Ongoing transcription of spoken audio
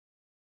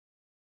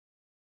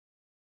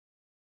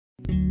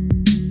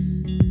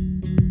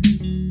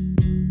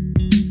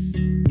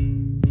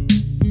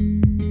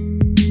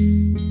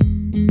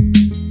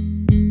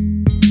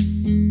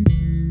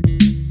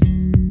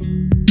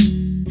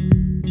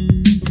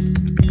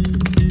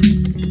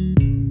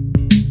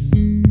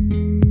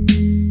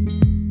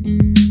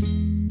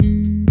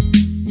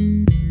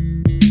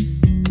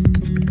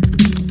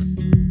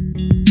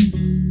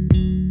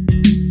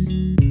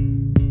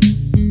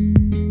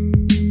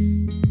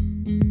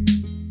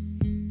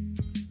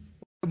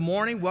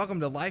morning.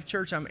 Welcome to Life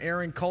Church. I'm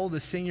Aaron Cole, the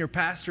senior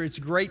pastor. It's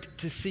great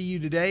to see you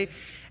today.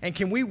 And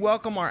can we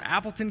welcome our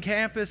Appleton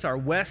campus, our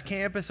West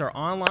campus, our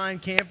online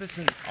campus,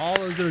 and all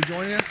those that are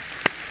joining us?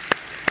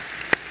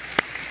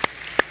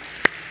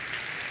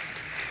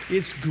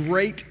 It's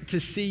great to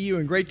see you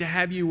and great to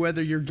have you,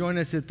 whether you're joining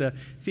us at the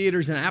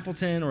theaters in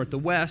Appleton or at the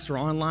West or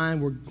online.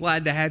 We're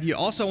glad to have you.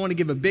 Also, I want to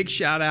give a big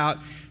shout out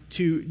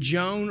to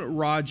Joan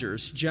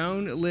Rogers.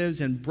 Joan lives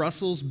in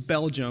Brussels,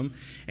 Belgium,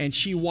 and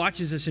she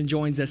watches us and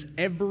joins us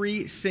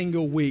every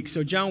single week.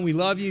 So, Joan, we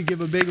love you.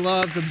 Give a big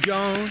love to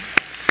Joan.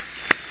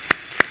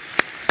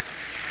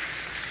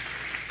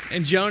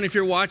 And, Joan, if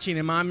you're watching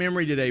in my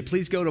memory today,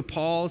 please go to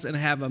Paul's and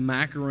have a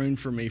macaroon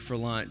for me for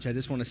lunch. I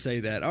just want to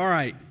say that. All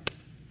right.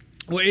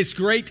 Well, it's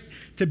great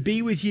to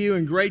be with you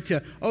and great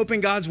to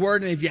open God's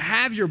Word. And if you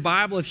have your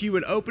Bible, if you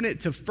would open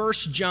it to 1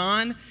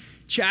 John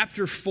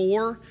chapter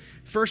 4.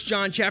 1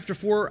 John chapter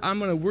 4,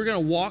 we're going to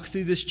walk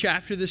through this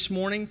chapter this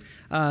morning.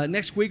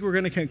 Next week, we're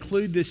going to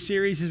conclude this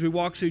series as we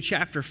walk through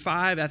chapter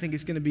 5. I think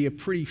it's going to be a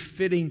pretty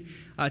fitting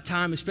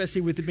time,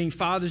 especially with it being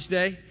Father's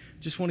Day.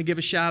 Just want to give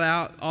a shout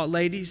out,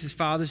 ladies, it's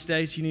Father's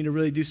Day, so you need to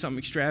really do something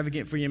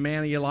extravagant for your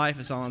man of your life.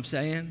 That's all I'm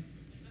saying.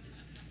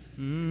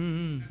 Let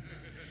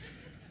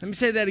me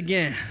say that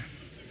again.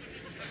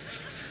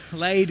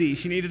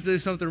 Ladies, you need to do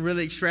something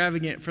really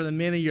extravagant for the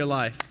men of your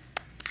life.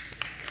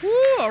 Woo,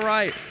 all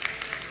right.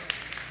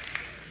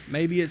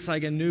 Maybe it's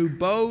like a new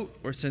boat,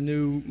 or it's a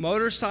new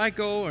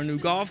motorcycle, or new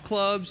golf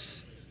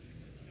clubs.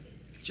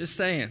 Just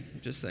saying.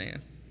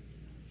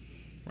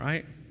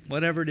 Right?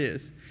 Whatever it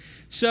is.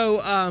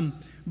 So,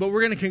 but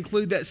we're going to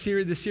conclude the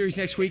series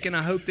next week, and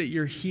I hope that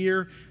you're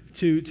here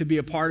to be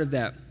a part of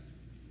that.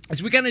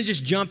 As we kind of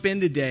just jump in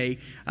today,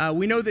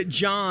 we know that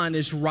John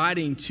is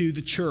writing to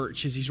the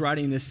church as he's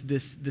writing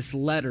this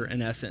letter,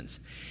 in essence.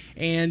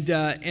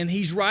 And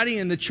he's writing,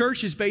 and the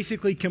church is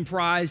basically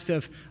comprised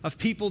of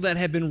people that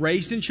have been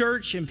raised in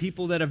church and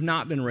people that have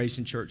not been raised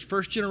in church.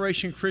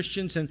 First-generation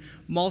Christians and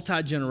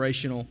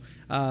multi-generational,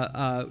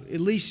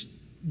 at least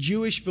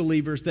Jewish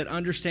believers that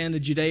understand the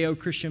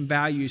Judeo-Christian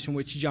values from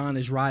which John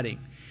is writing.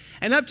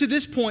 And up to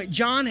this point,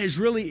 John has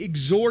really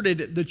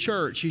exhorted the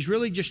church. He's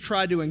really just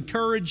tried to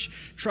encourage,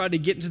 tried to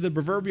get into the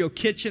proverbial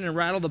kitchen and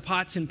rattle the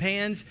pots and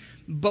pans.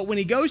 But when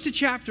he goes to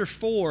chapter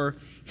 4,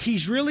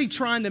 he's really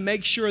trying to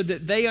make sure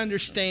that they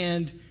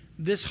understand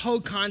this whole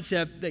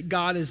concept that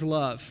God is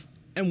love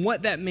and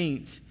what that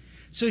means.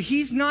 So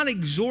he's not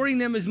exhorting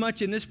them as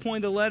much in this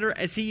point of the letter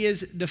as he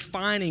is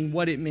defining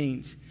what it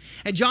means.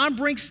 And John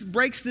breaks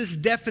this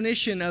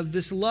definition of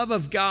this love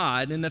of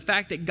God and the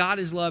fact that God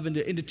is love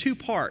into two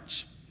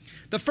parts.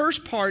 The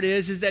first part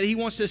is that he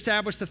wants to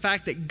establish the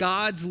fact that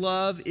God's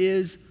love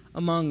is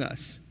among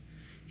us.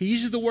 He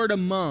uses the word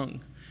among,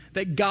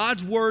 that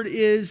God's word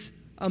is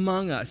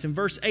among us. In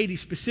verse 8, he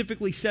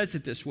specifically says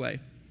it this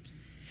way.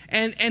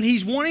 And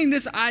he's wanting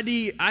this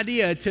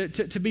idea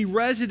to be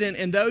resident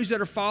in those that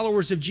are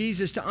followers of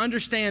Jesus, to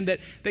understand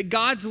that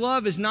God's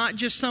love is not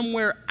just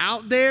somewhere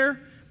out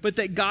there, but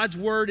that God's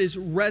word is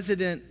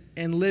resident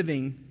and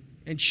living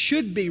and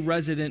should be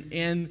resident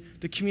in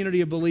the community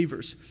of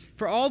believers.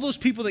 For all those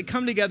people that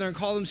come together and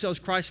call themselves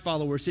Christ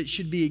followers, it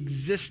should be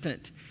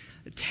existent,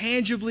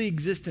 tangibly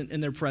existent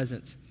in their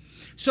presence.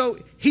 So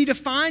he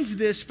defines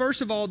this, first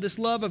of all, this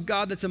love of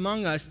God that's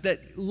among us,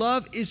 that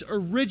love is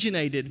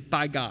originated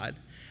by God.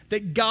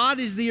 That God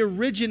is the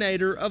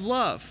originator of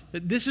love.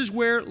 That this is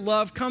where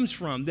love comes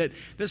from. That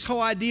this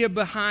whole idea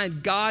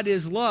behind God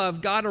is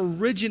love, God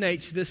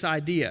originates this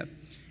idea.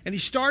 And he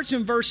starts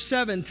in verse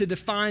 7 to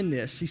define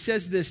this. He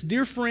says this,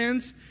 "Dear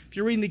friends," if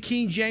you're reading the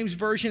King James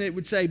Version, it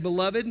would say,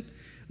 "Beloved,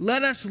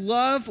 let us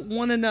love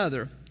one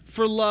another,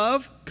 for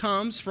love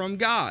comes from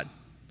God.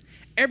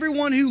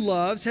 Everyone who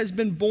loves has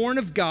been born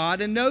of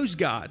God and knows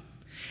God.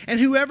 And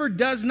whoever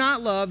does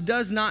not love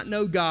does not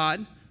know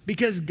God,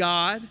 because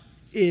God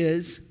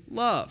is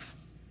love."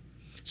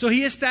 So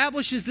he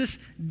establishes this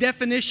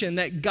definition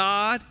that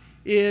God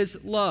is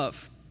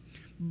love.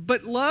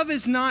 But love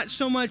is not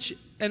so much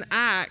an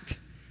act.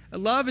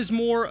 Love is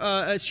more,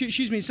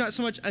 it's not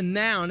so much a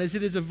noun as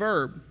it is a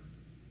verb.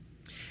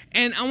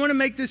 And I want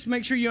to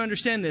make sure you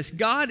understand this.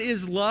 God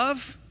is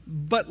love,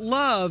 but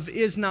love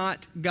is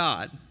not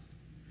God.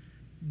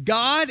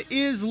 God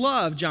is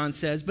love, John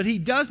says, but he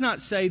does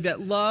not say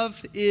that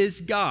love is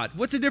God.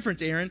 What's the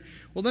difference, Aaron?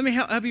 Well, let me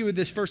help you with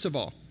this first of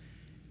all.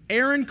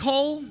 Aaron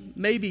Cole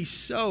may be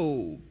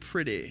so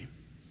pretty,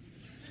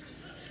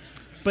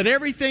 but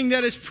everything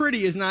that is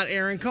pretty is not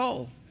Aaron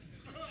Cole.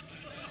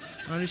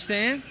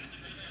 Understand?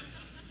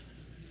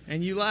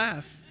 And you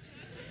laugh,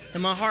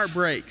 and my heart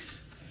breaks.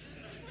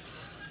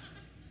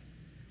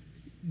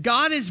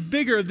 God is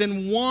bigger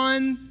than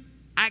one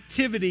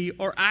activity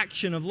or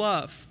action of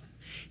love.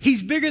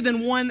 He's bigger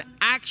than one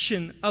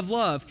action of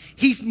love.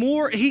 He's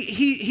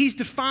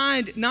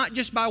defined not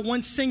just by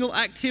one single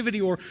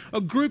activity or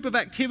a group of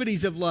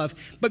activities of love,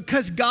 but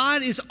because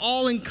God is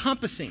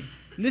all-encompassing.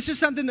 And this is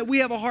something that we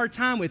have a hard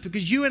time with,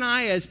 because you and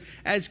I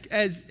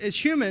as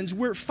humans,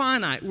 we're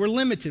finite, we're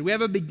limited. We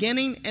have a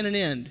beginning and an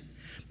end.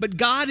 But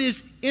God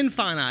is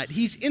infinite.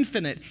 He's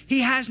infinite.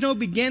 He has no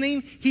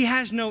beginning. He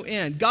has no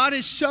end. God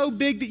is so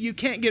big that you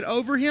can't get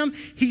over him.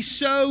 He's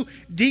so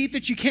deep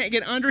that you can't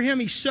get under him.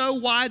 He's so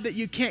wide that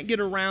you can't get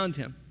around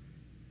him.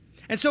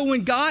 And so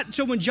when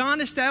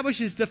John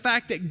establishes the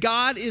fact that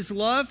God is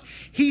love,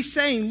 he's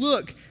saying,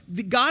 look,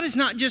 God is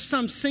not just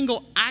some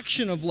single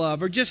action of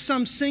love or just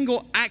some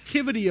single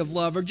activity of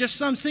love or just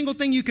some single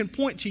thing you can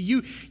point to.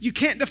 You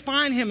can't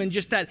define him in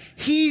just that.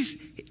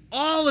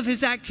 All of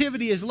his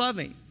activity is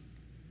loving.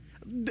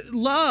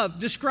 Love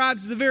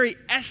describes the very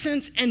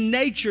essence and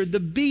nature, the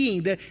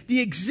being,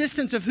 the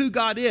existence of who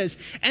God is.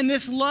 And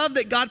this love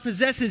that God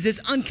possesses is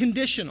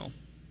unconditional.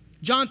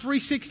 John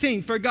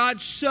 3:16, for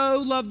God so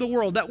loved the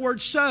world. That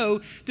word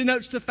so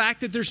denotes the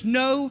fact that there's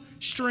no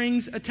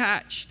strings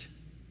attached.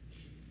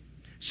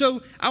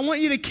 So I want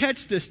you to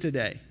catch this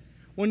today.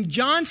 When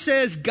John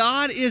says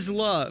God is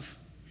love,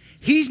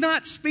 he's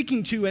not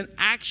speaking to an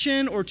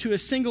action or to a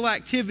single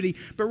activity,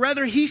 but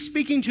rather he's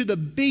speaking to the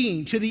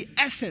being, to the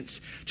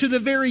essence, to the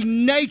very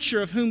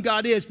nature of whom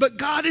God is. But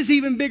God is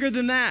even bigger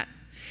than that.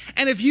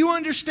 And if you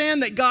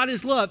understand that God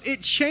is love,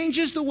 it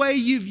changes the way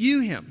you view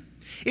him.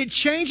 It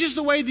changes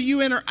the way that you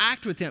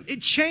interact with him.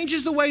 It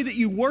changes the way that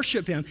you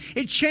worship him.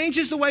 It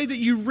changes the way that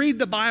you read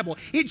the Bible.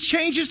 It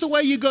changes the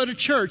way you go to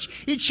church.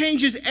 It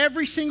changes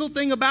every single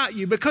thing about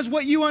you, because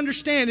what you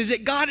understand is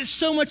that God is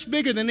so much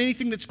bigger than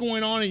anything that's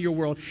going on in your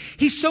world.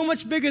 He's so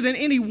much bigger than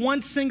any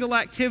one single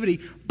activity,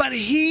 but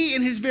he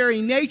in his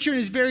very nature and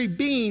his very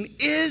being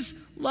is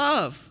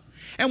love.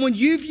 And when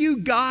you view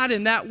God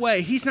in that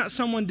way, he's not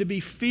someone to be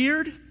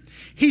feared.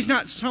 He's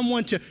not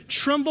someone to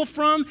tremble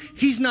from.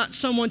 He's not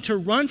someone to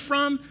run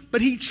from,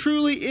 but he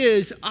truly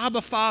is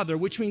Abba Father,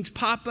 which means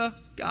Papa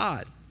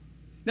God.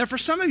 Now, for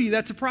some of you,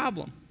 that's a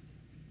problem,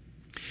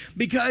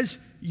 because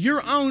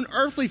your own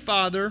earthly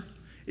father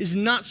is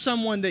not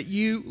someone that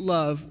you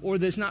love or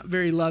that's not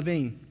very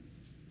loving.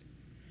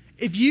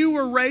 If you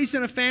were raised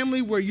in a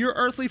family where your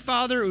earthly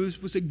father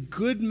was a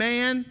good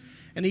man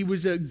and he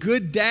was a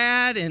good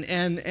dad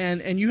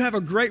and you have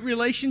a great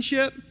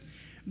relationship,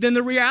 then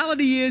the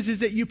reality is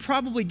that you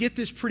probably get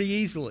this pretty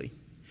easily.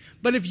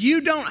 But if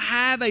you don't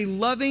have a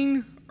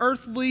loving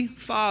earthly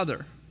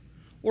father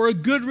or a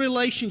good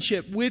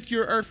relationship with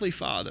your earthly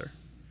father,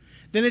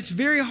 then it's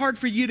very hard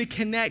for you to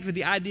connect with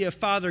the idea of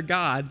Father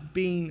God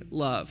being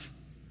love,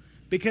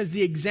 because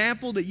the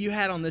example that you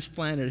had on this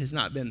planet has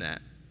not been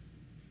that.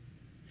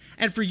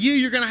 And for you,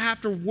 you're going to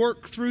have to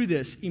work through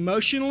this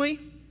emotionally.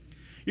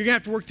 You're going to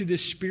have to work through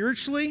this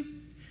spiritually,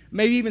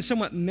 maybe even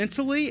somewhat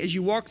mentally as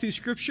you walk through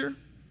Scripture.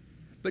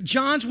 But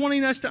John's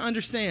wanting us to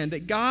understand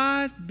that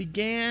God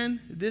began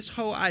this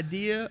whole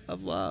idea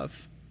of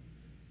love,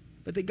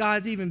 but that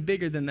God's even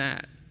bigger than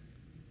that.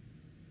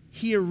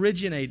 He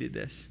originated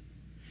this.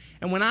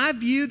 And when I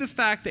view the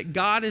fact that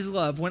God is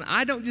love, when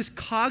I don't just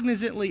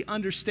cognizantly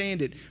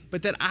understand it,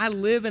 but that I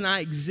live and I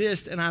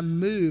exist and I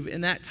move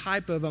in that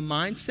type of a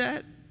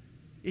mindset,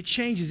 it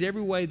changes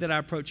every way that I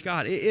approach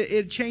God.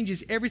 It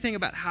changes everything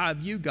about how I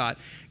view God.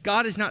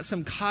 God is not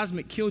some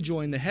cosmic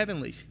killjoy in the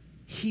heavenlies.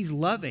 He's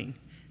loving.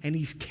 And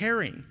he's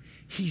caring.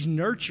 He's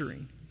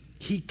nurturing.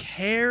 He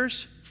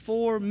cares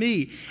for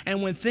me.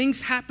 And when things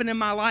happen in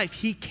my life,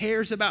 he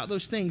cares about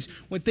those things.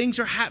 When things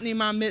are happening in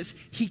my midst,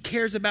 he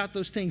cares about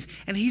those things.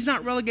 And he's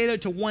not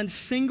relegated to one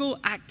single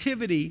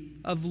activity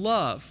of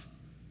love,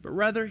 but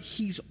rather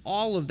he's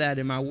all of that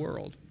in my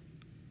world.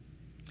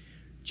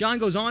 John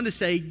goes on to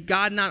say,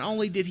 God, not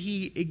only did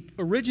he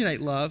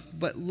originate love,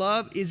 but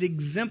love is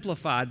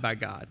exemplified by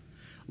God.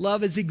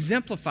 Love is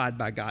exemplified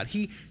by God.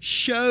 He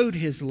showed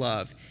his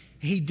love.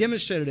 He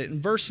demonstrated it. In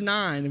verse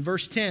 9 and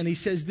verse 10, he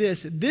says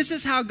this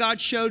is how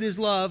God showed his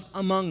love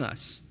among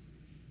us.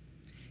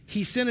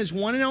 He sent his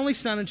one and only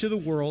Son into the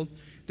world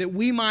that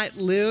we might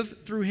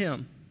live through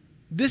him.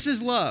 This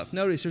is love.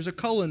 Notice there's a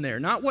colon there.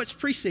 Not what's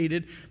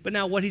preceded, but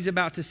now what he's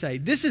about to say.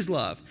 This is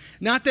love.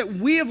 Not that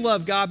we have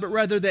loved God, but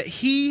rather that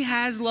he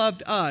has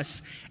loved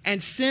us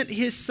and sent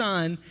his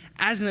Son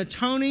as an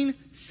atoning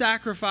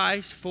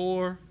sacrifice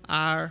for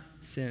our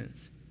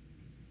sins.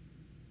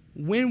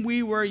 When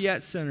we were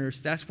yet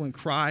sinners, that's when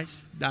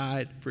Christ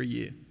died for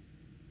you.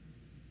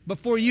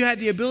 Before you had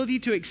the ability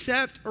to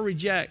accept or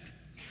reject.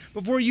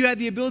 Before you had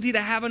the ability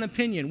to have an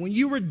opinion. When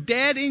you were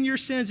dead in your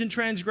sins and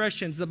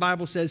transgressions, the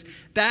Bible says,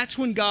 that's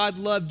when God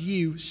loved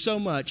you so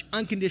much,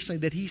 unconditionally,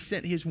 that he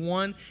sent his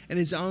one and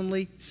his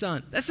only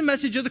Son. That's the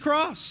message of the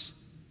cross.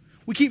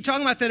 We keep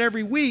talking about that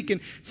every week,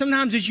 and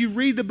sometimes as you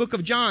read the book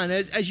of John,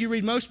 as you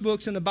read most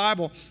books in the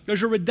Bible,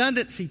 there's a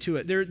redundancy to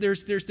it.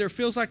 There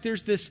feels like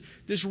there's this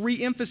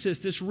re-emphasis,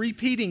 this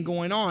repeating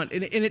going on,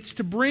 and it's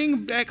to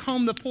bring back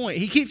home the point.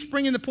 He keeps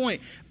bringing the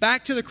point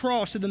back to the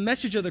cross, to the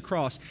message of the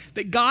cross,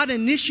 that God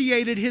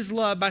initiated his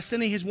love by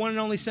sending his one and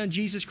only Son,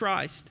 Jesus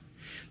Christ.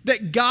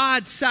 That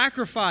God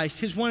sacrificed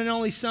his one and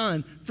only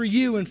Son for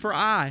you and for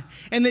I,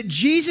 and that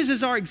Jesus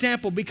is our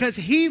example because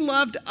he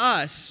loved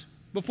us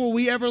before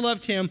we ever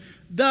loved him.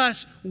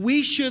 Thus,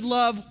 we should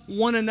love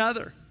one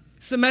another.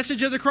 It's the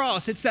message of the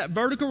cross. It's that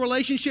vertical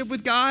relationship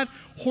with God,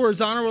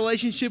 horizontal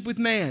relationship with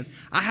man.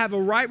 I have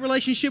a right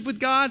relationship with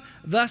God,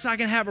 thus I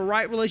can have a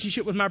right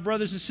relationship with my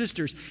brothers and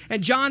sisters.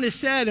 And John has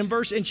said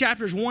in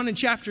chapters 1 and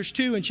chapters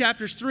 2 and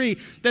chapters 3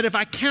 that if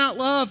I cannot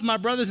love my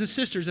brothers and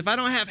sisters, if I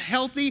don't have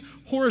healthy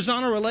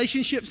horizontal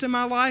relationships in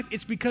my life,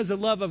 it's because the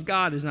love of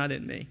God is not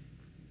in me.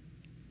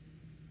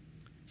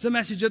 It's the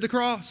message of the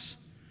cross.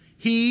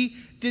 He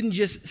didn't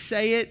just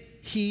say it,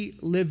 he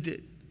lived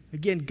it.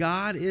 Again,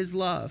 God is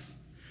love.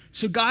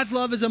 So God's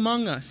love is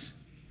among us.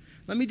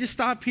 Let me just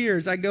stop here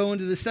as I go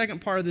into the second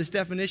part of this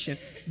definition.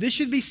 This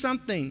should be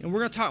something, and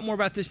we're going to talk more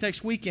about this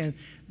next weekend,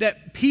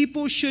 that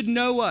people should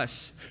know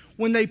us.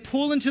 When they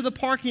pull into the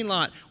parking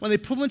lot, when they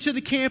pull into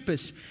the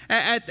campus,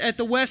 at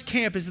the West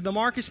Campus, at the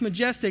Marcus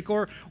Majestic,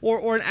 or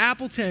in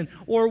Appleton,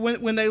 or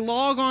when they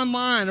log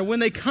online, or when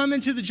they come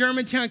into the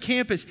Germantown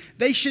campus,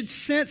 they should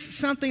sense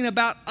something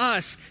about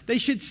us. They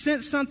should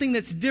sense something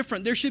that's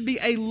different. There should be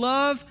a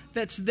love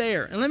that's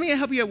there. And let me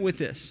help you with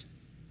this.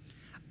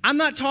 I'm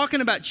not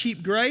talking about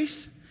cheap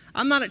grace.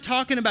 I'm not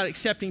talking about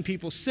accepting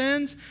people's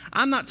sins.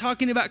 I'm not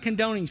talking about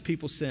condoning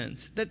people's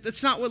sins.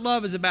 That's not what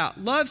love is about.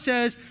 Love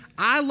says,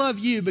 I love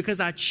you because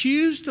I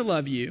choose to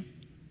love you.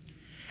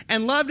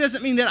 And love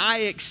doesn't mean that I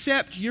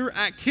accept your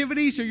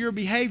activities or your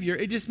behavior.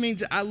 It just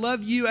means that I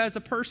love you as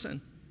a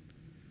person.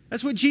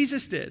 That's what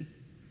Jesus did.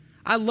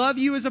 I love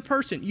you as a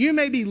person. You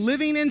may be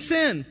living in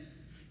sin.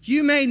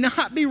 You may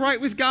not be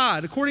right with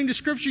God. According to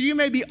Scripture, you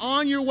may be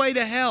on your way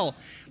to hell.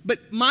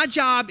 But my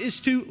job is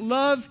to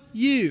love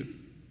you.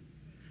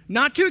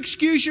 Not to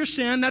excuse your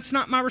sin. That's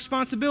not my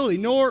responsibility.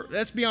 Nor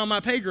that's beyond my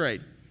pay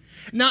grade.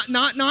 Not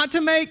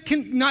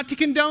to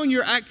condone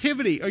your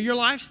activity or your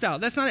lifestyle.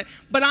 That's not it.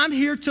 But I'm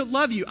here to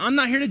love you. I'm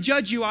not here to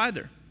judge you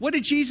either. What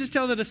did Jesus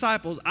tell the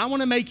disciples? I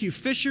want to make you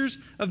fishers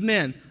of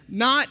men,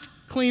 not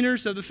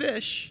cleaners of the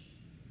fish.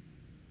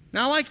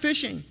 Now, I like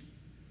fishing.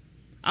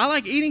 I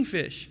like eating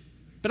fish.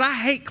 But I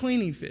hate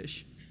cleaning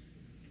fish.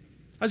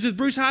 I was with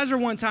Bruce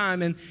Heiser one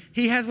time, and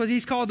he has what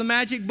he's called the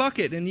magic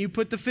bucket, and you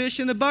put the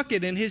fish in the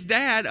bucket, and his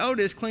dad,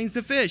 Otis, cleans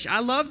the fish. I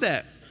love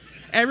that.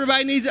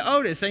 Everybody needs an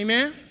Otis,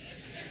 amen?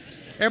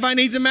 Everybody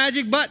needs a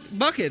magic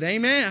bucket,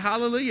 amen?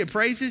 Hallelujah,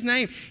 praise his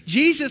name.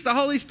 Jesus, the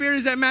Holy Spirit,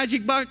 is that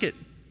magic bucket.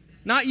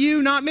 Not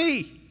you, not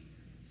me.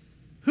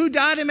 Who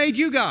died and made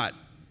you God?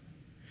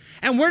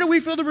 And where do we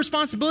feel the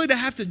responsibility to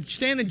have to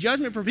stand in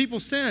judgment for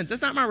people's sins?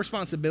 That's not my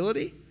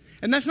responsibility.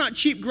 And that's not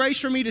cheap grace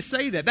for me to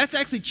say that. That's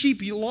actually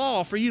cheap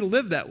law for you to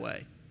live that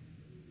way.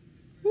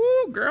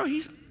 Woo, girl,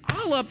 he's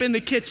all up in the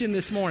kitchen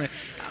this morning.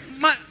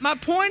 My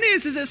point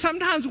is that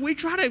sometimes we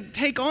try to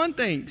take on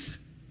things.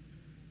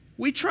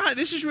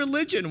 This is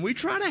religion. We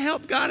try to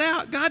help God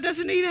out. God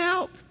doesn't need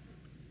help.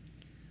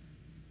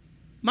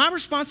 My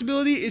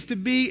responsibility is to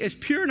be as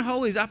pure and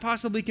holy as I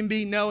possibly can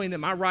be, knowing that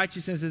my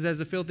righteousness is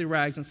as a filthy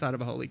rags inside of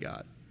a holy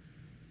God.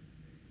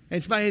 And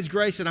it's by his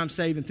grace that I'm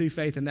saved and through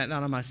faith, and that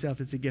not of myself.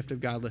 It's a gift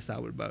of God, lest I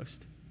would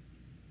boast.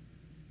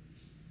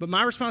 But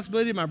my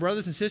responsibility to my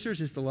brothers and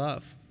sisters is to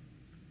love.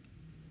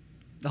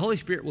 The Holy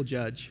Spirit will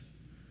judge.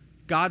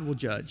 God will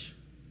judge.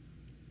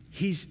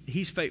 He's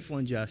faithful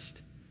and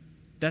just.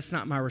 That's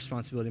not my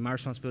responsibility. My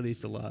responsibility is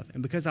to love.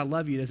 And because I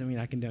love you doesn't mean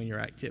I condone your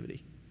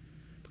activity.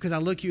 Because I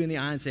look you in the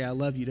eye and say I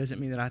love you doesn't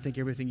mean that I think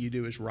everything you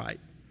do is right.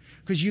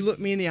 Because you look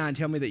me in the eye and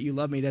tell me that you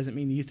love me doesn't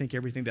mean you think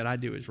everything that I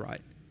do is right.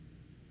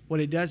 What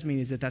it does mean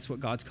is that that's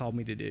what God's called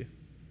me to do.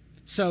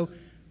 So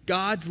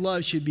God's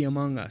love should be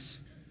among us.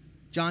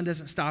 John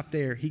doesn't stop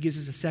there. He gives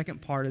us a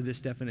second part of this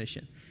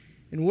definition.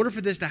 In order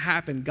for this to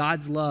happen,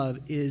 God's love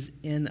is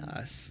in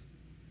us.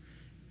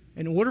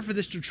 In order for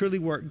this to truly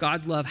work,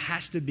 God's love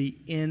has to be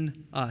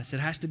in us.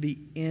 It has to be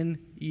in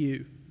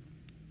you.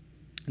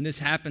 And this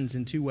happens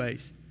in two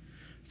ways.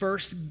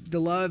 First, the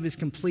love is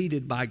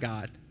completed by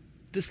God.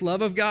 This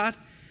love of God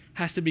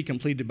has to be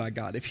completed by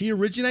God. If he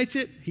originates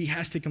it, he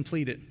has to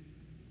complete it.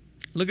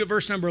 Look at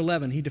verse number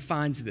 11. He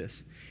defines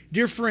this.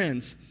 Dear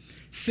friends,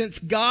 since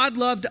God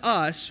loved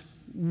us,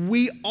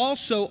 we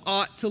also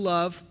ought to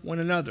love one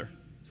another.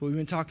 That's what we've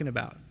been talking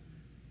about.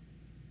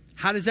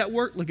 How does that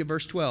work? Look at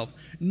verse 12.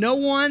 No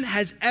one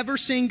has ever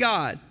seen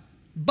God,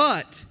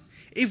 but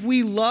if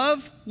we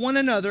love one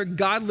another,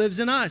 God lives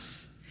in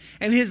us,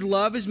 and his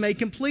love is made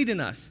complete in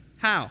us.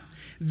 How?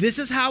 This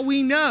is how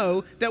we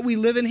know that we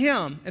live in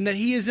him and that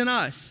he is in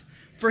us.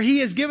 For he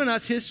has given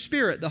us his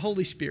Spirit, the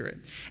Holy Spirit.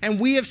 And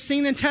we have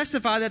seen and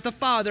testify that the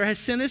Father has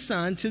sent his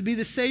Son to be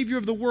the Savior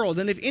of the world.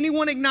 And if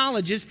anyone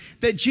acknowledges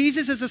that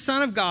Jesus is the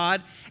Son of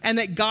God and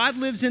that God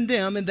lives in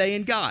them and they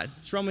in God.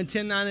 It's Romans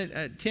 10, 9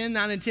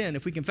 and 10.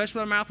 If we confess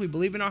with our mouth, we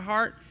believe in our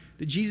heart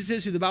that Jesus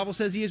is who the Bible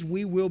says he is,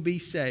 we will be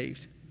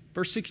saved.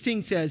 Verse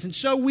 16 says, and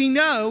so we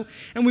know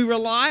and we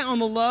rely on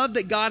the love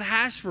that God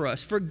has for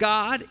us. For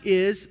God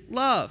is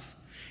love.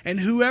 And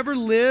whoever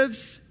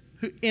lives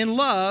in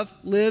love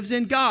lives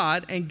in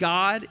God and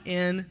God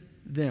in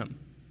them.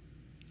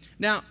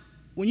 Now,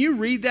 when you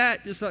read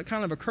that, just like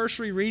kind of a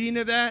cursory reading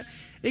of that,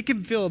 It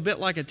can feel a bit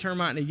like a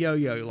termite and a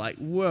yo-yo, like,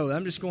 whoa,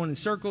 I'm just going in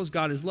circles.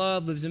 God is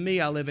love, lives in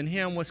me, I live in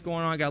him. What's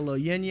going on? I got a little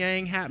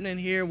yin-yang happening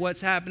here.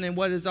 What's happening?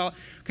 What is all?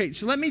 Okay,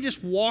 so let me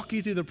just walk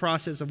you through the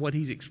process of what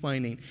he's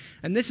explaining.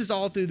 And this is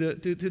all through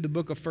the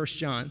book of 1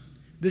 John.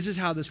 This is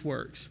how this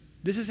works.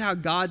 This is how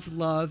God's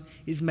love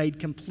is made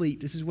complete.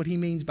 This is what he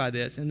means by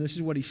this, and this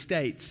is what he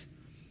states.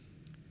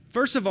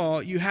 First of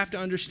all, you have to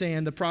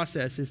understand the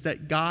process is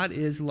that God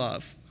is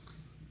love.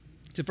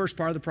 It's the first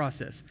part of the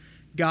process.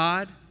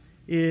 God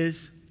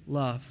is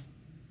love.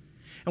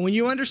 And when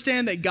you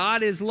understand that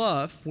God is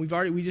love, we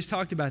just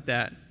talked about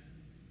that,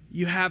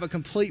 you have a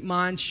complete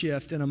mind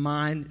shift and a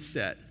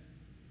mindset.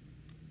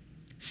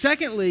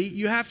 Secondly,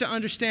 you have to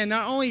understand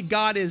not only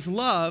God is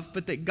love,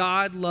 but that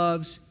God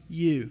loves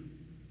you.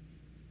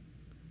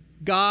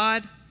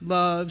 God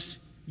loves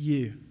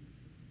you.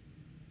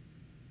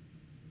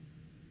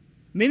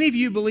 Many of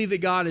you believe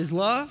that God is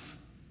love,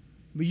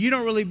 but you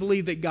don't really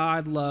believe that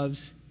God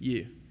loves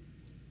you.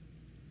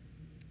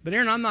 But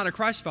Aaron, I'm not a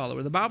Christ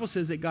follower. The Bible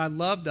says that God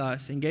loved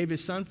us and gave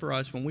his son for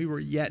us when we were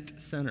yet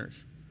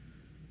sinners.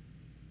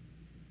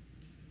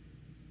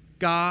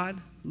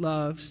 God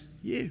loves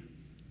you.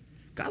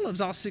 God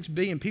loves all 6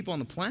 billion people on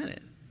the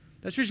planet.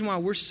 That's the reason why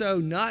we're so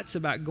nuts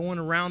about going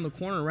around the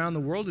corner, around the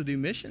world to do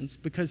missions,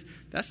 because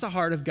that's the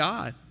heart of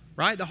God,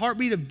 right? The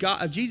heartbeat of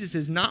God, of Jesus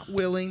is not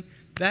willing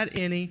that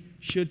any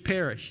should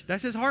perish.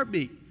 That's his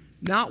heartbeat.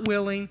 Not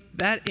willing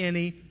that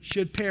any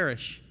should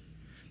perish.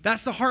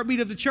 That's the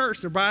heartbeat of the church,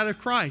 the bride of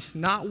Christ.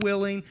 Not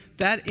willing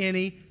that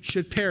any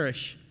should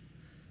perish.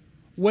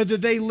 Whether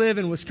they live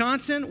in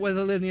Wisconsin, whether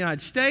they live in the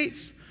United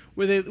States,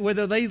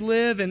 whether they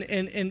live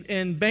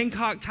in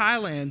Bangkok,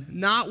 Thailand,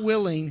 not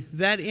willing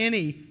that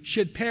any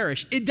should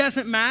perish. It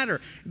doesn't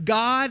matter.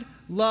 God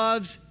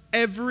loves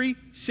every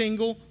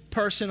single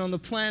person on the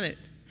planet.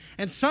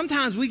 And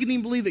sometimes we can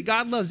even believe that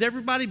God loves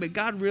everybody, but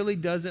God really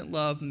doesn't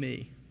love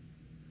me.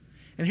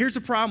 And here's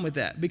the problem with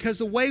that. Because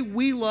the way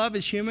we love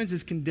as humans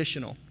is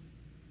conditional.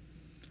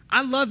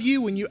 I love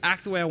you when you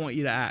act the way I want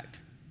you to act.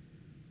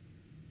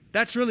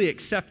 That's really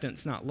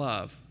acceptance, not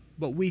love.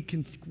 But we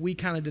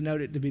kind of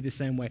denote it to be the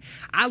same way.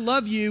 I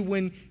love you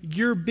when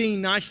you're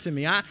being nice to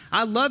me.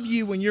 I love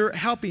you when you're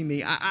helping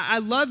me. I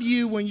love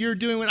you when you're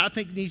doing what I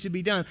think needs to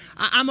be done.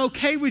 I'm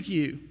okay with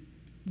you.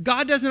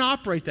 God doesn't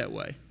operate that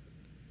way.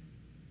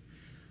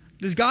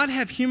 Does God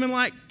have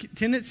human-like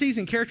tendencies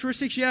and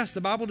characteristics? Yes,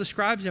 the Bible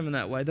describes him in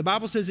that way. The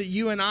Bible says that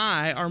you and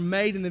I are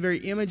made in the very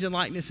image and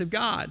likeness of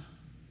God.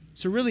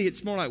 So really,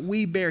 it's more like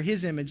we bear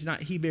his image,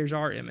 not he bears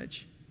our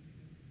image.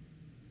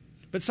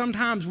 But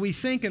sometimes we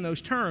think in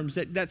those terms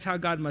that that's how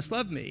God must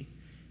love me.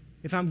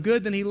 If I'm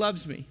good, then he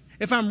loves me.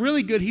 If I'm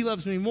really good, he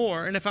loves me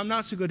more. And if I'm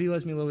not so good, he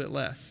loves me a little bit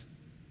less.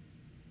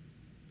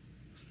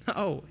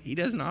 No, he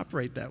doesn't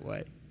operate that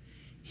way.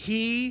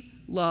 He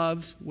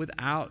loves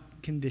without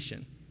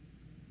condition.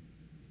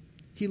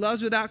 He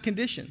loves without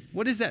condition.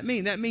 What does that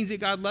mean? That means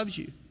that God loves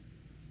you.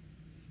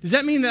 Does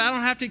that mean that I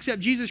don't have to accept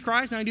Jesus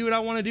Christ and I do what I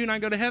want to do and I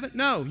go to heaven?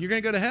 No, you're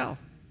going to go to hell.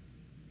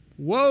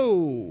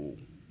 Whoa.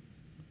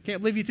 Can't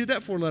believe you threw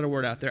that 4-letter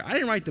word out there. I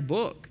didn't write the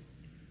book.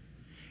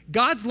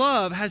 God's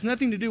love has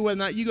nothing to do with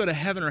whether or not you go to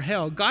heaven or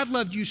hell. God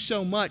loved you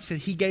so much that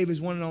he gave his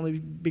one and only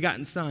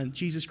begotten son,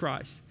 Jesus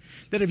Christ.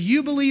 That if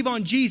you believe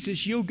on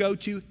Jesus, you'll go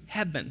to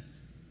heaven.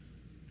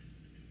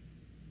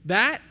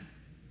 That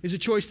is a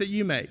choice that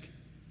you make.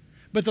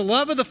 But the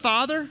love of the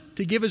Father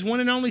to give his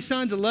one and only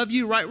son to love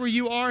you right where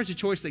you are is a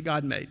choice that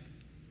God made.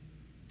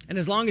 And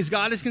as long as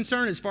God is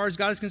concerned, as far as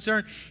God is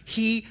concerned,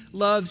 he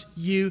loves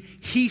you.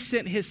 He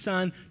sent his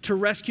son to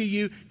rescue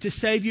you, to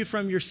save you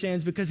from your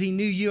sins because he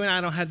knew you and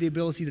I don't have the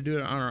ability to do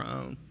it on our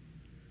own.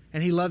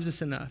 And he loves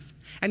us enough.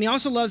 And he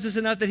also loves us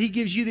enough that he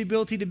gives you the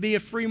ability to be a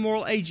free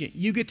moral agent.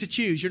 You get to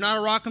choose. You're not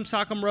a rock'em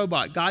sock'em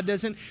robot. God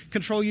doesn't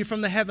control you from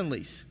the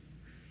heavenlies.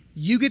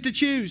 You get to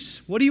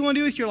choose. What do you want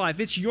to do with your life?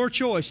 It's your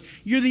choice.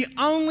 You're the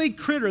only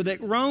critter that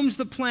roams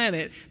the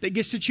planet that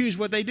gets to choose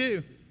what they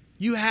do.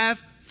 You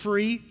have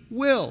free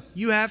will.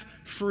 You have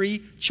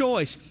free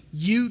choice.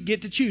 You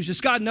get to choose.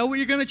 Does God know what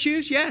you're going to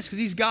choose? Yes, because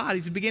he's God.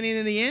 He's the beginning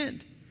and the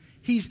end.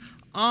 He's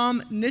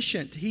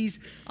omniscient. He's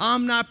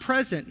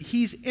omnipresent.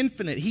 He's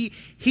infinite.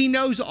 He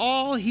knows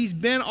all. He's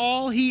been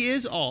all. He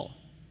is all.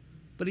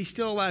 But he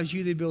still allows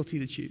you the ability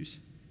to choose.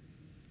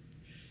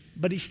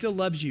 But he still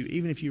loves you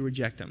even if you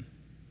reject him.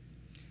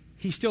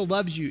 He still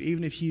loves you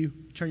even if you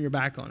turn your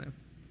back on him.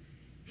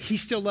 He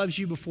still loves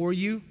you before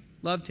you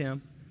loved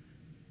him.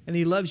 And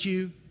he loves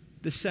you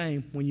the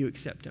same when you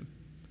accept him.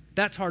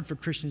 That's hard for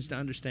Christians to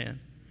understand.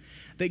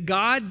 That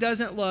God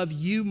doesn't love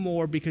you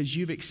more because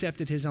you've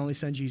accepted his only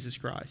son, Jesus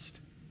Christ,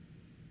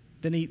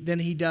 than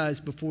he does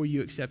before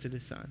you accepted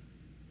his son.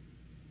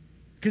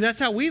 Because that's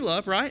how we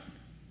love, right?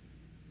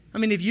 I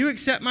mean, if you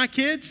accept my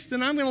kids,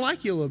 then I'm going to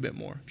like you a little bit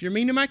more. If you're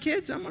mean to my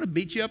kids, I'm going to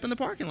beat you up in the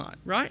parking lot,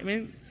 right? I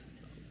mean,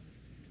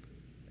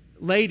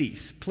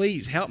 ladies,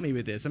 please help me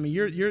with this. I mean,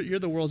 you're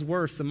the world's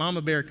worst. The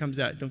mama bear comes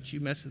out. Don't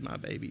you mess with my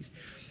babies.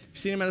 You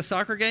seen them at a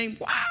soccer game?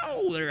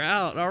 Wow, they're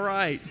out. All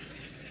right.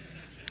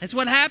 That's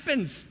what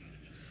happens.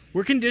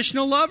 We're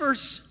conditional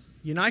lovers.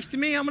 You're nice to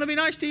me, I'm going to be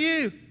nice to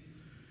you.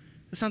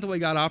 That's not the way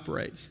God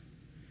operates.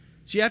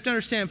 So you have to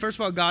understand, first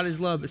of all, God is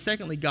love, but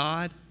secondly,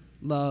 God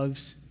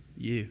loves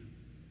you.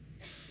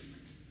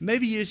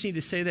 Maybe you just need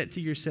to say that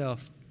to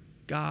yourself.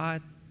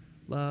 God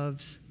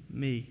loves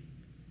me.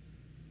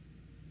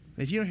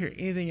 If you don't hear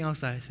anything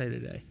else I say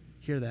today,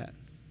 hear that.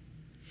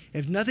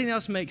 If nothing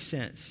else makes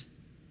sense,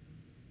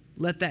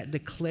 let that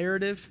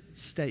declarative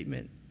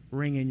statement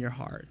ring in your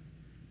heart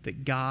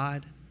that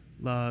God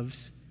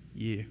loves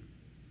you.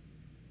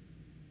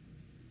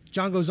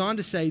 John goes on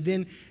to say,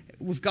 then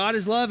if God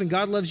is love and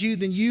God loves you,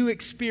 then you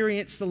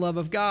experience the love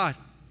of God.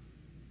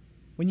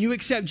 When you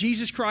accept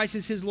Jesus Christ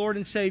as his Lord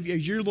and Savior,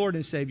 as your Lord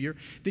and Savior,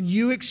 then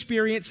you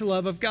experience the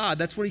love of God.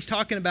 That's what he's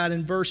talking about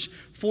in verse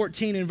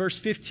 14 and verse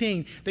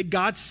 15, that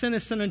God sent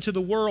his Son into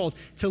the world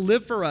to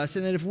live for us,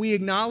 and that if we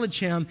acknowledge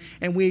him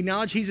and we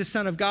acknowledge he's the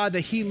Son of God,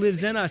 that he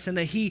lives in us and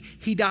that he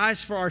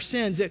dies for our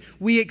sins, that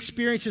we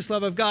experience this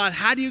love of God.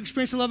 How do you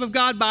experience the love of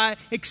God? By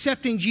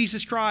accepting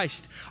Jesus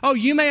Christ. Oh,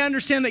 you may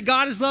understand that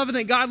God is love and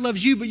that God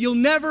loves you, but you'll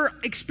never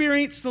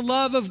experience the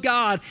love of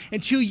God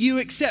until you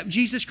accept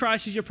Jesus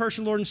Christ as your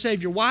personal Lord and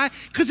Savior. Why?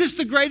 Because it's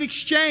the great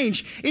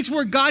exchange. It's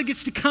where God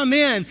gets to come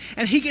in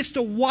and he gets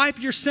to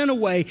wipe your sin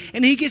away,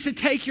 and he gets to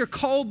take your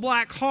cold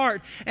black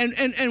heart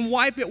and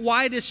wipe it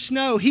white as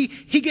snow. He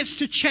gets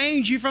to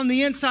change you from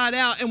the inside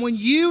out. And when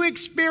you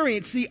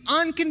experience the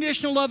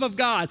unconditional love of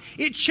God,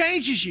 it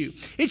changes you.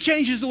 It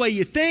changes the way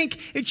you think.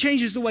 It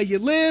changes the way you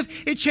live.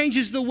 It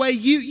changes the way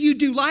you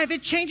do life.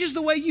 It changes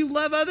the way you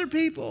love other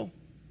people.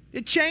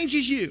 It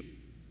changes you.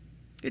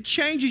 It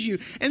changes you.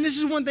 And this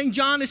is one thing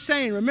John is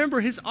saying.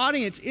 Remember, his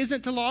audience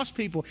isn't to lost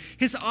people.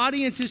 His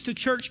audience is to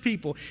church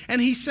people.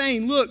 And he's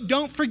saying, look,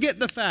 don't forget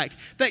the fact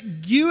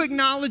that you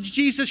acknowledge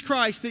Jesus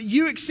Christ, that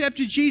you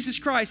accepted Jesus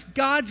Christ,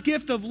 God's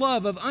gift of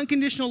love, of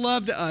unconditional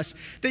love to us,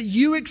 that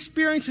you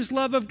experience this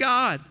love of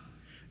God.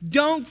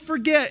 Don't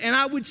forget, and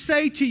I would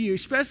say to you,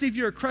 especially if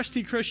you're a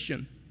crusty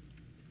Christian,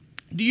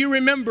 do you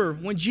remember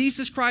when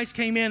Jesus Christ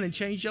came in and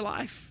changed your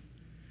life?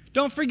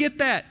 Don't forget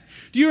that.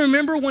 Do you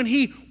remember when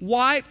he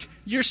wiped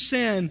your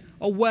sin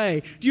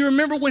away? Do you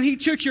remember when he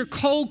took your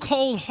cold,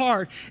 cold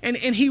heart and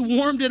he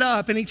warmed it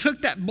up, and he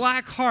took that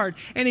black heart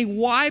and he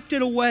wiped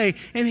it away,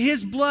 and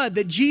his blood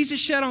that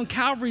Jesus shed on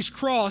Calvary's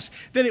cross,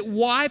 that it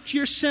wiped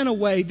your sin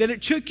away, that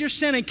it took your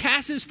sin and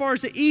cast it as far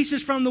as the east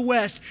is from the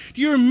west?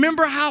 Do you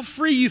remember how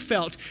free you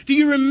felt? Do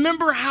you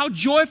remember how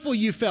joyful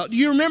you felt? Do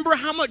you remember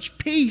how much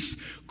peace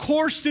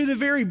coursed through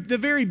the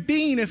very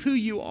being of who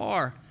you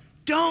are?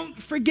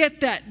 Don't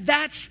forget that.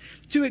 That's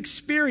to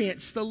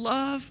experience the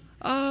love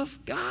of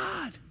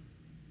God.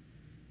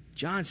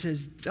 John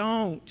says,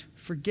 don't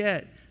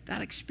forget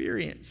that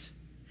experience.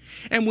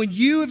 And when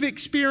you have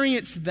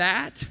experienced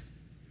that,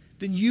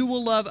 then you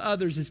will love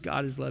others as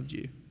God has loved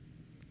you.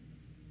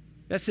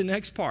 That's the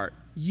next part.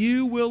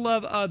 You will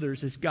love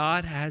others as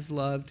God has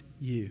loved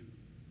you.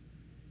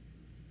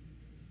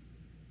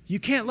 You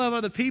can't love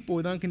other people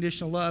with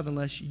unconditional love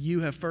unless you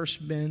have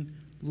first been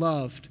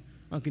loved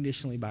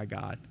unconditionally by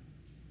God.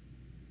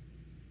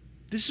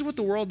 This is what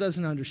the world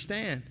doesn't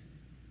understand.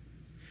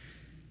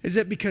 Is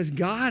that because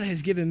God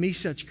has given me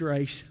such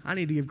grace, I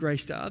need to give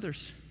grace to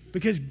others.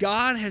 Because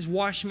God has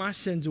washed my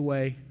sins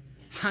away,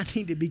 I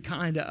need to be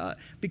kind to others.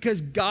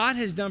 Because God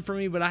has done for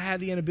me what I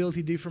have the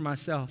inability to do for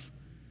myself,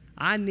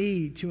 I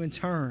need to in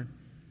turn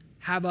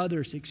have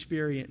others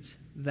experience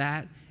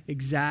that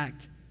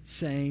exact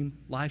same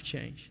life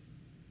change.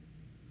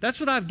 That's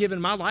what I've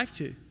given my life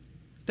to.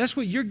 That's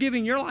what you're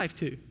giving your life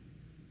to.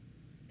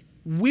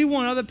 We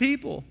want other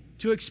people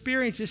to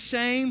experience the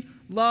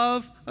same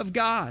love of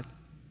God.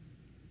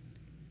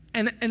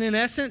 And in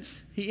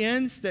essence, he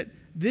ends that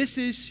this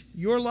is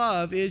your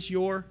love is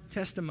your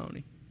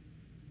testimony.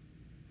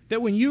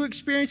 That when you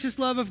experience this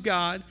love of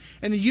God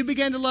and then you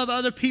begin to love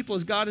other people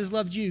as God has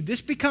loved you,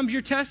 this becomes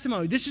your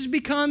testimony. This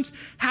becomes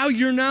how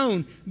you're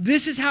known.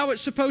 This is how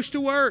it's supposed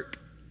to work.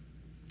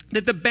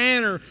 That the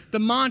banner, the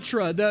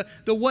mantra, the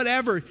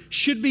whatever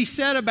should be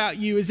said about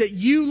you is that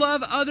you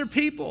love other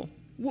people.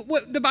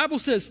 What the Bible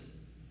says,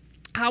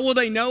 how will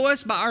they know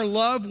us? By our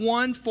love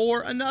one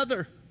for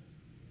another.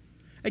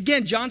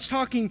 Again, John's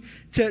talking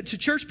to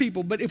church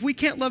people, but if we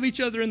can't love each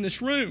other in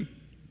this room,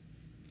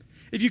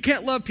 if you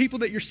can't love people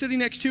that you're sitting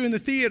next to in the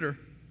theater,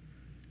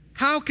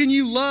 how can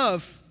you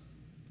love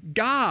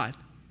God?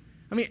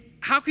 I mean,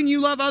 how can you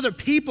love other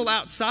people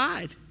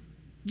outside?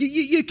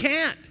 You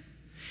can't.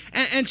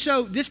 And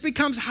so this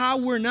becomes how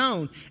we're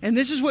known. And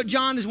this is what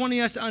John is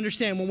wanting us to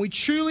understand. When we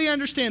truly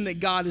understand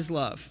that God is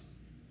love,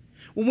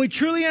 when we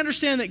truly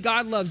understand that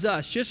God loves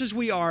us just as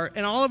we are,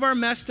 and all of our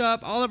messed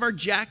up, all of our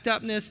jacked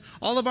upness,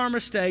 all of our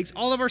mistakes,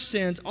 all of our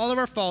sins, all of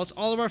our faults,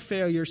 all of our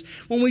failures,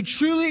 when we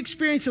truly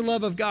experience the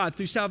love of God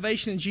through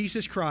salvation in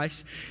Jesus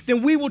Christ,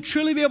 then we will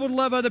truly be able to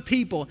love other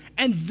people.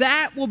 And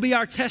that will be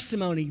our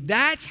testimony.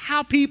 That's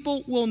how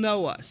people will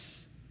know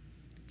us.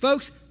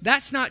 Folks,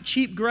 that's not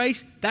cheap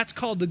grace. That's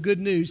called the good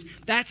news.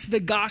 That's the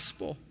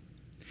gospel.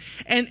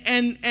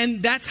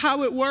 And that's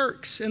how it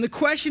works. And the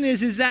question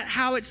is that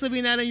how it's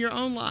living out in your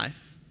own life?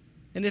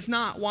 And if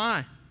not,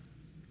 why?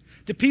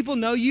 Do people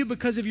know you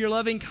because of your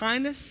loving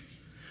kindness?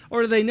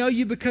 Or do they know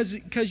you because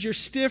your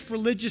stiff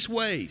religious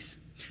ways?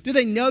 Do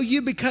they know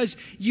you because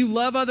you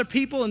love other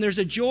people and there's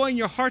a joy in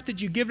your heart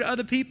that you give to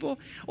other people?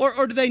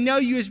 Or do they know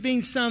you as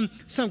being some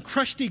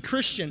crusty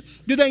Christian?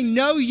 Do they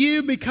know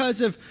you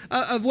because of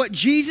what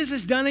Jesus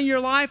has done in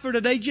your life? Or do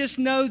they just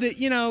know that,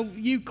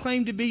 you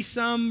claim to be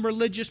some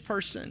religious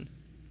person?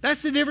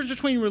 That's the difference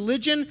between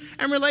religion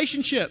and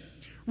relationship.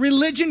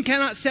 Religion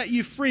cannot set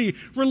you free.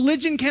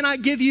 Religion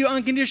cannot give you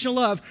unconditional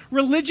love.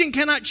 Religion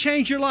cannot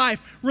change your life.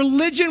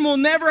 Religion will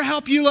never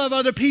help you love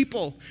other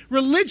people.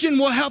 Religion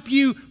will help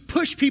you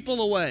push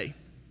people away.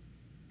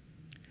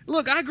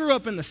 Look, I grew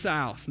up in the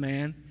South,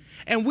 man.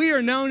 And we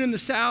are known in the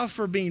South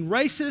for being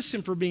racist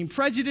and for being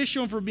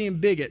prejudicial and for being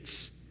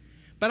bigots.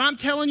 But I'm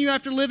telling you,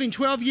 after living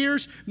 12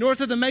 years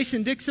north of the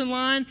Mason-Dixon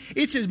line,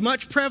 it's as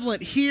much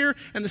prevalent here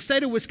in the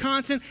state of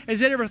Wisconsin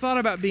as it ever thought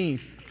about being.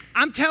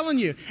 I'm telling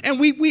you.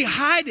 And we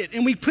hide it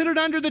and we put it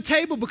under the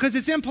table because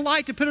it's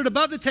impolite to put it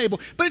above the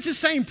table. But it's the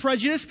same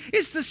prejudice.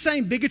 It's the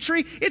same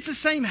bigotry. It's the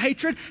same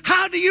hatred.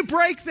 How do you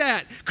break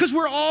that? Because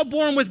we're all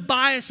born with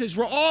biases.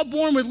 We're all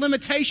born with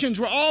limitations.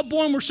 We're all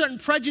born with certain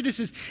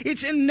prejudices.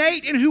 It's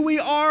innate in who we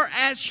are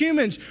as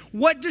humans.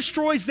 What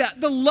destroys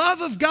that? The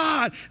love of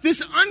God.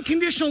 This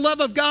unconditional love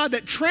of God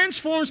that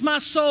transforms my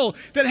soul,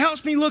 that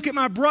helps me look at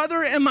my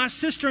brother and my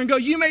sister and go,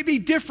 you may be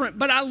different,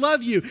 but I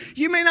love you.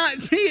 You may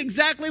not be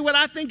exactly what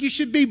I think you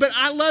should be, but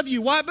I love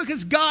you. Why?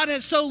 Because God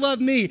has so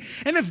loved me.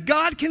 And if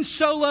God can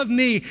so love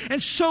me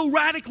and so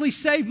radically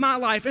save my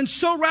life and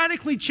so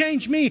radically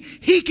change me,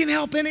 He can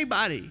help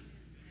anybody.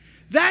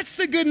 That's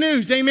the good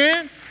news.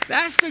 Amen?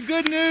 That's the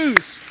good news.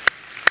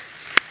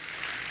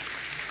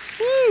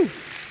 Woo!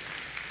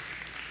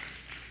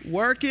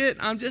 Work it.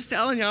 I'm just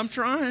telling you, I'm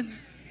trying.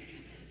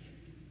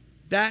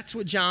 That's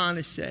what John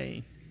is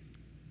saying.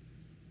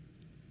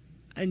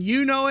 And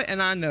you know it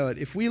and I know it.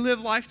 If we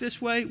live life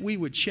this way, we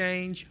would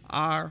change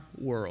our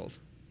world.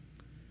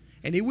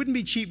 And it wouldn't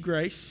be cheap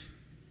grace.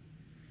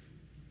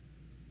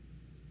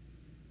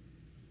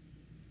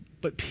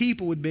 But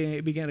people would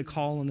begin to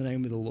call on the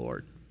name of the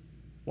Lord.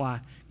 Why?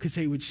 Because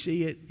they would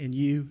see it in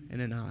you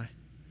and in I.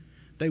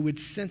 They would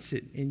sense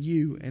it in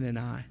you and in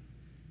I.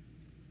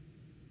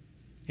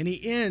 And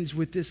he ends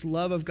with this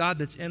love of God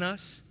that's in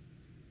us.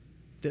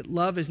 That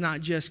love is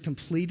not just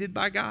completed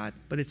by God,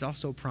 but it's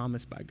also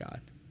promised by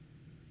God.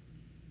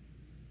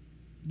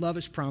 Love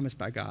is promised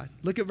by God.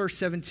 Look at verse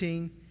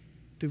 17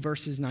 through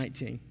verses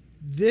 19.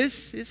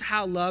 This is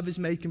how love is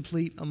made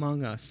complete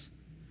among us,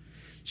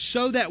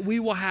 so that we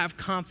will have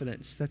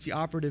confidence. That's the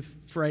operative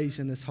phrase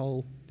in this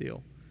whole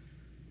deal.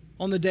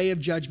 On the day of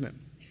judgment.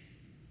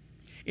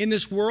 In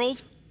this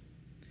world,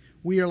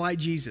 we are like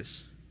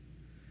Jesus.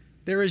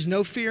 There is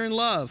no fear in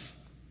love.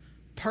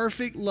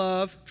 Perfect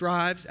love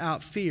drives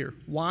out fear.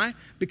 Why?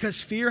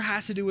 Because fear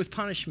has to do with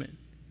punishment.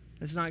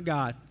 That's not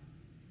God.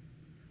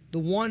 The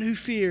one who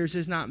fears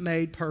is not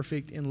made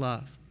perfect in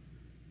love.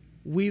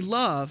 We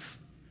love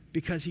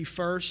because He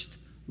first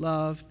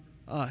loved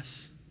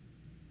us.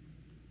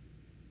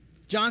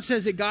 John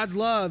says that God's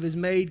love is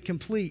made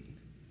complete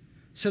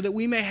so that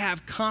we may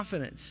have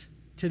confidence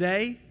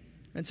today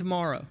and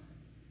tomorrow.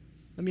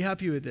 Let me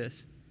help you with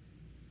this.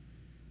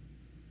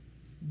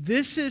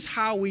 This is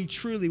how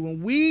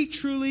when we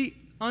truly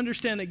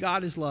understand that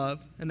God is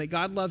love and that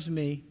God loves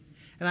me,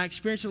 and I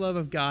experience the love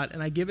of God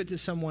and I give it to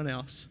someone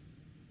else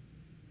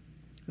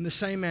in the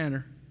same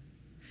manner,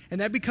 and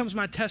that becomes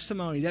my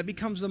testimony, that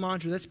becomes the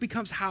mantra, that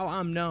becomes how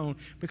I'm known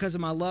because of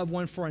my love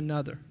one for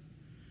another.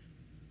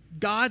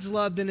 God's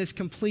love then is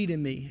complete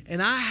in me,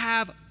 and I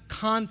have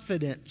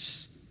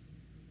confidence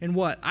in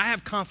what? I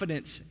have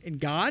confidence in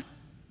God.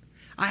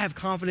 I have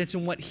confidence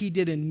in what He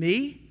did in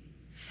me.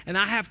 And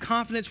I have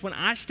confidence when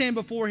I stand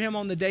before Him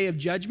on the day of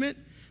judgment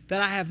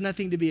that I have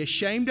nothing to be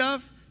ashamed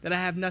of, that I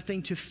have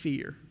nothing to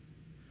fear.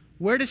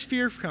 Where does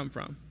fear come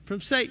from?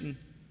 From Satan.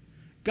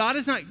 God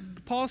is not,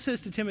 Paul says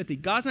to Timothy,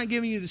 God's not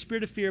giving you the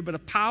spirit of fear, but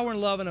of power and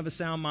love and of a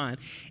sound mind.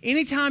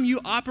 Anytime you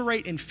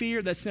operate in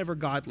fear, that's never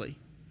godly.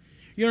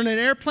 You're in an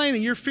airplane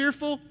and you're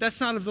fearful,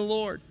 that's not of the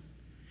Lord.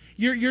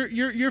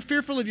 You're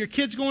fearful of your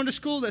kids going to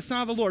school, that's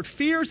not of the Lord.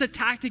 Fear is a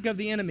tactic of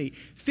the enemy.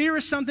 Fear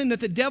is something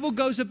that the devil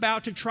goes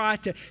about to try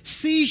to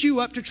seize you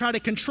up, to try to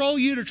control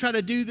you, to try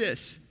to do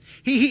this.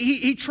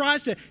 He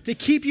tries to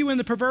keep you in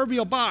the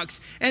proverbial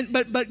box.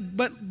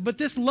 But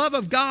this love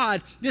of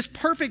God, this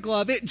perfect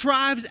love, it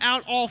drives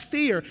out all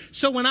fear.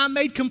 So when I'm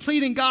made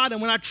complete in God,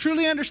 and when I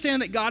truly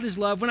understand that God is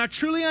love, when I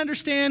truly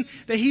understand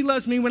that He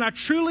loves me, when I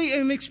truly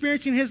am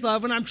experiencing His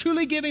love, when I'm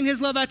truly giving His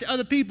love out to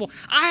other people,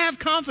 I have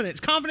confidence.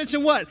 Confidence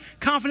in what?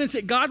 Confidence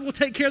that God will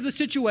take care of the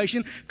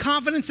situation.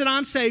 Confidence that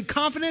I'm saved.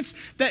 Confidence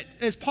that,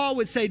 as Paul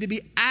would say, to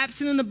be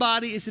absent in the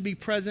body is to be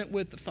present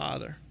with the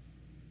Father.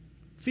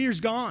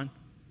 Fear's gone.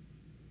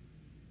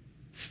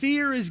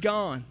 Fear is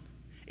gone.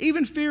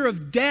 Even fear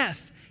of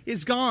death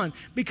is gone,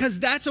 because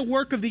that's a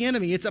work of the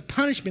enemy. It's a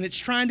punishment. It's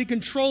trying to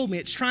control me.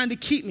 It's trying to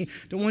keep me.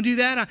 Don't want to do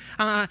that.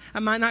 I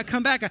might not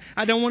come back.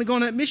 I don't want to go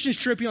on that missions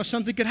trip.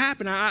 Something could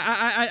happen.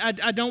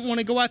 I don't want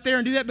to go out there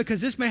and do that because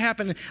this may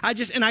happen. I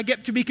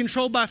get to be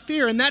controlled by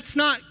fear, and that's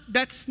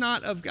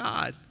not of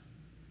God.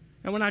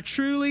 And when I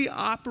truly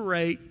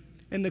operate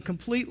in the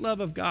complete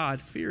love of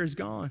God, fear is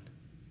gone,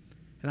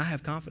 and I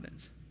have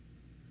confidence.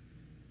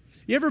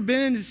 You ever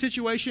been in a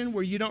situation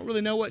where you don't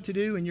really know what to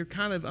do, and you're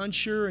kind of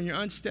unsure, and you're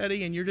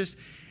unsteady, and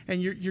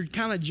you're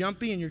kind of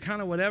jumpy, and you're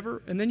kind of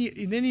whatever? And then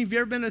you've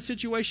ever been in a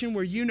situation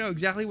where you know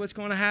exactly what's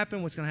going to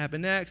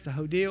happen next, the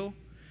whole deal?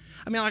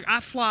 I mean, like, I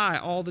fly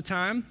all the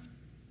time,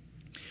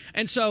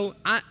 and so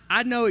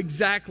I know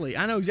exactly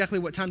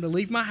what time to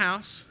leave my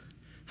house.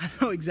 I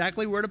know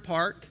exactly where to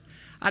park.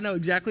 I know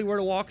exactly where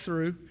to walk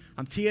through.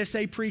 I'm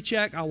TSA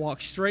pre-check. I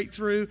walk straight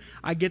through.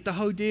 I get the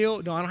whole deal.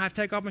 I don't have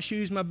to take off my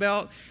shoes, my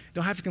belt.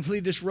 Don't have to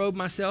completely disrobe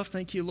myself.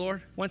 Thank you,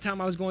 Lord. One time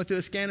I was going through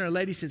a scanner. A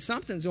lady said,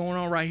 something's going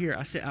on right here.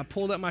 I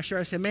pulled up my shirt.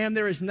 I said, ma'am,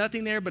 there is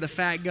nothing there but a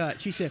fat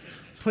gut. She said,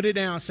 put it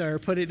down, sir.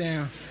 Put it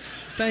down.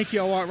 Thank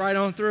you. I walked right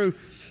on through.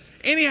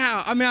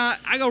 Anyhow, I mean,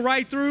 I go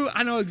right through.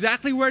 I know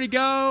exactly where to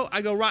go.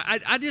 I go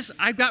right.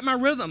 I've got my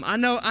rhythm. I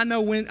know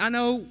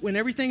when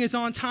everything is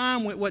on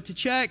time, what to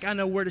check. I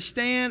know where to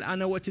stand. I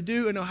know what to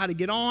do. I know how to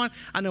get on.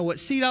 I know what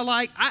seat I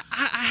like. I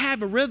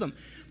have a rhythm.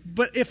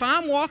 But if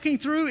I'm walking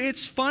through,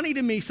 it's funny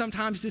to me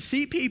sometimes to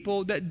see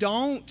people that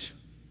don't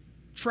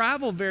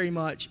travel very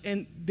much,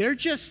 and they're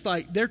just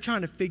like, they're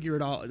trying to figure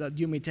it all. Do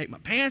you want me to take my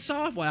pants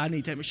off? Well, I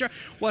need to take my shirt.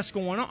 What's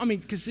going on? I mean,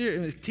 because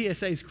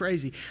TSA is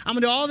crazy. I'm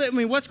going to do all that. I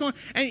mean, what's going on?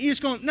 And you're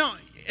just going, no.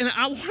 And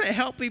I want to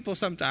help people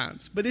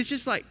sometimes, but it's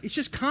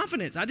just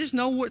confidence. I just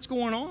know what's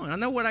going on. I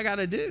know what I got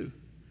to do.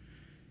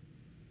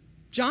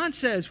 John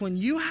says, when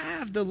you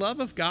have the love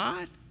of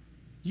God,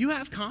 you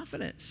have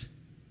confidence.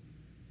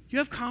 You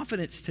have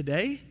confidence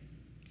today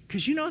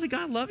because you know that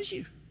God loves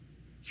you.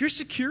 You're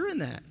secure in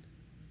that.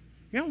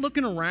 You're not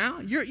looking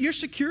around. You're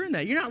secure in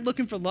that. You're not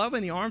looking for love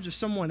in the arms of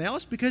someone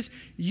else because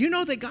you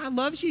know that God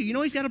loves you. You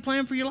know He's got a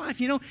plan for your life.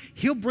 You know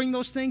He'll bring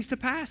those things to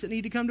pass that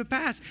need to come to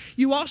pass.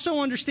 You also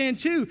understand,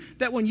 too,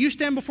 that when you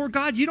stand before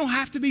God, you don't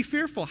have to be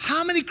fearful.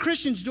 How many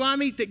Christians do I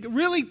meet that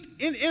really,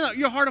 in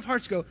your heart of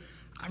hearts, go,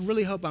 I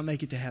really hope I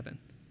make it to heaven?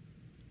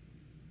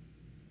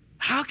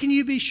 How can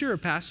you be sure,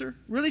 Pastor?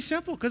 Really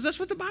simple, because that's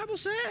what the Bible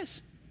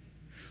says.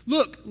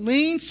 Look,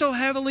 lean so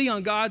heavily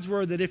on God's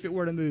word that if it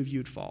were to move,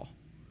 you'd fall.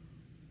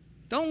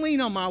 Don't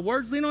lean on my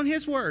words, lean on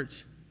His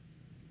words.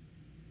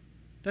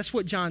 That's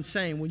what John's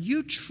saying. When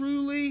you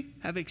truly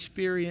have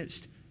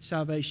experienced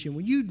salvation,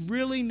 when you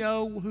really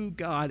know who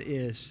God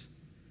is,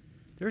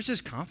 there's this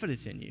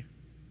confidence in you.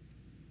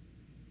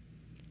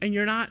 And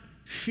you're not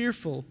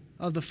fearful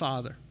of the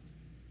Father.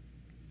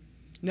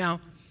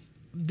 Now,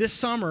 this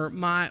summer,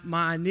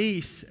 my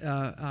niece,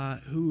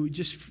 who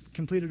just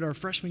completed her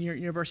freshman year at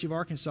University of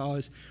Arkansas,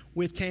 is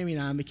with Tammy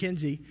and I,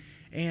 Mackenzie.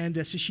 And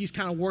so she's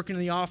kind of working in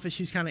the office.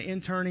 She's kind of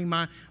interning.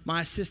 My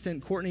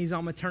assistant, Courtney's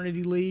on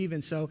maternity leave.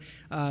 And so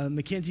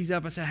Mackenzie's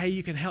up. I said, hey,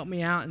 you can help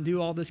me out and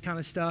do all this kind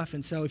of stuff.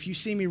 And so if you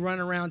see me run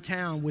around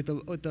town with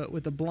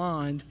a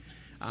blonde,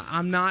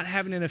 I'm not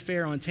having an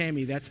affair on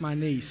Tammy. That's my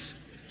niece.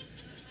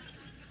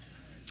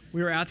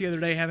 We were out the other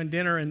day having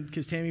dinner, and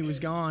because Tammy was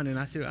gone, and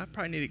I said, I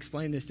probably need to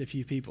explain this to a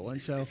few people.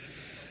 And so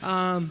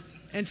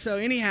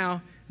anyhow,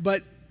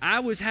 but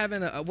I was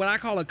having what I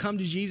call a come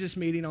to Jesus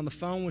meeting on the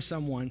phone with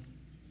someone.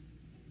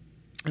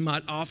 And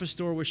my office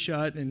door was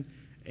shut, and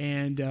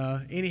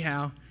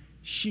anyhow,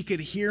 she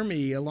could hear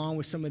me along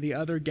with some of the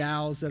other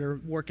gals that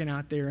are working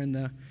out there in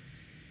the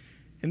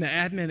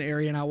admin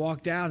area. And I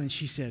walked out, and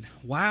she said,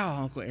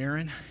 wow, Uncle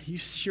Aaron, you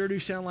sure do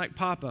sound like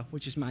Papa,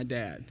 which is my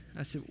dad.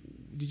 I said,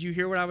 did you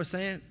hear what I was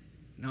saying?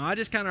 No, I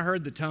just kind of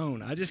heard the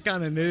tone. I just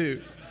kind of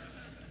knew.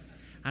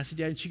 I said,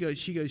 yeah. And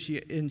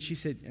she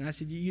said, and I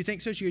said, you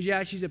think so? She goes,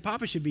 yeah. She said,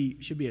 Papa should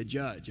be a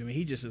judge. I mean,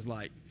 he just is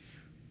like.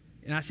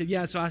 And I said,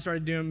 yeah. So I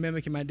started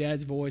mimicking my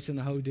dad's voice and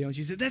the whole deal. And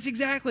she said, that's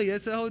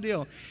the whole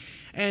deal.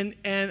 And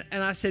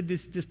I said,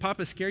 does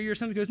Papa scare you or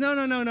something? He goes,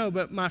 no,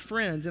 but my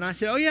friends. And I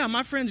said, oh yeah,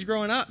 my friends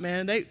growing up,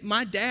 man,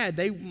 my dad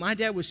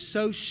was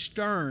so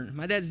stern.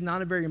 My dad's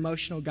not a very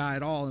emotional guy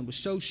at all, and was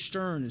so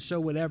stern and so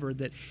whatever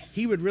that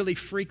he would really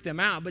freak them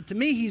out. But to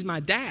me, he's my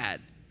dad.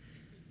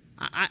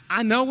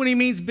 I know when he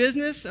means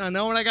business. I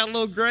know when I got a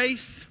little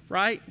grace,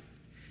 right?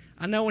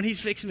 I know when he's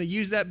fixing to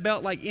use that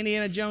belt like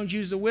Indiana Jones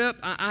used the whip.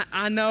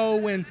 I know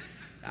when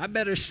I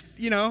better, he's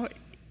going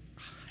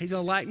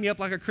to light me up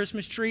like a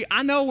Christmas tree.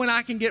 I know when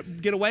I can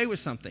get away with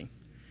something.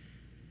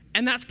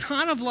 And that's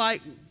kind of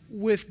like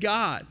with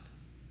God.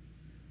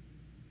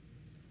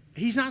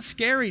 He's not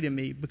scary to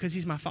me because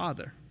He's my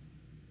Father.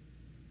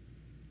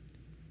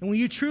 And when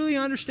you truly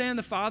understand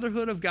the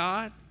fatherhood of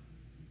God,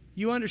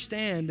 you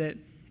understand that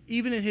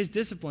even in His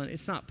discipline,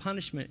 it's not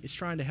punishment, it's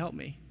trying to help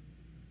me.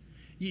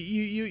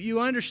 You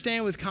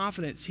understand with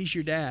confidence He's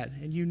your dad,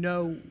 and you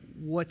know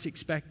what's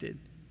expected.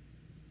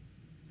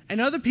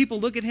 And other people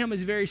look at Him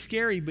as very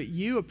scary, but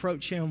you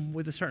approach Him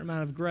with a certain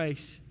amount of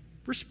grace.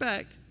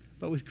 Respect,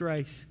 but with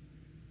grace.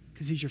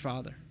 because he's your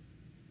Father.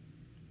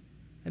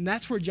 And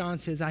that's where John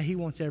says he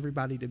wants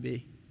everybody to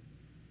be.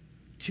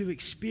 To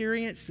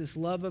experience this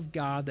love of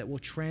God that will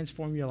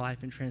transform your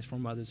life and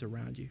transform others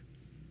around you.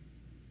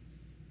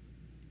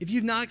 If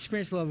you've not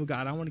experienced the love of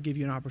God, I want to give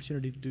you an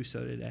opportunity to do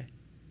so today.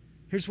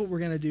 Here's what we're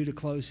going to do to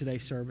close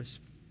today's service.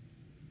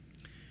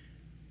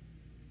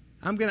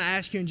 I'm going to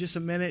ask you in just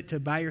a minute to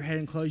bow your head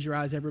and close your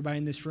eyes, everybody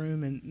in this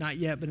room. And not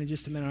yet, but in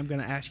just a minute, I'm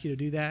going to ask you to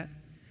do that.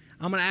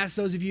 I'm going to ask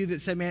those of you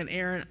that say, man,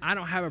 Aaron, I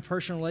don't have a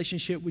personal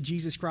relationship with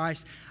Jesus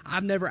Christ.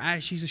 I've never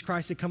asked Jesus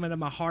Christ to come into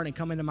my heart and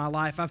come into my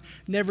life. I've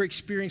never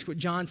experienced what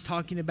John's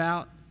talking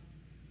about.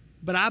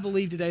 But I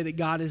believe today that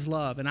God is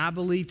love. And I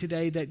believe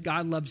today that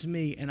God loves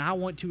me. And I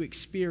want to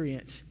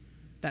experience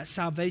that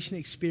salvation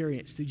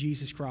experience through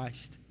Jesus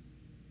Christ.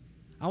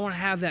 I want to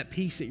have that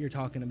peace that you're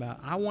talking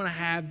about. I want to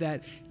have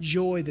that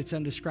joy that's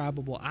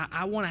indescribable.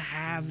 I want to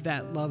have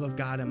that love of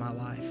God in my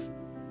life.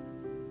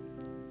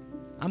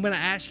 I'm going to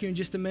ask you in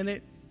just a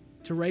minute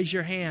to raise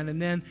your hand.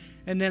 And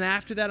then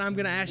after that, I'm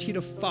going to ask you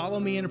to follow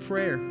me in a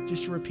prayer.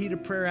 Just to repeat a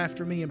prayer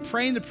after me. And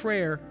praying the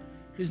prayer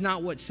is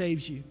not what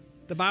saves you.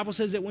 The Bible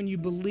says that when you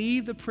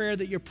believe the prayer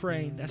that you're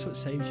praying, that's what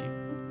saves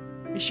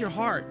you. It's your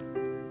heart.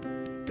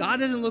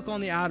 God doesn't look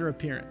on the outer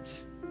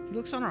appearance. He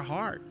looks on our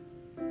heart.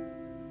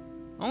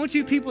 Only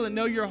two people that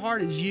know your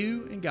heart is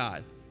you and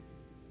God.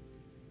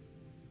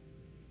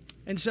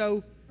 And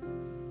so,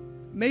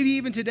 maybe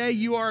even today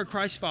you are a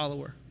Christ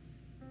follower.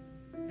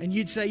 And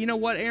you'd say, you know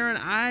what, Aaron,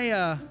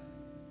 I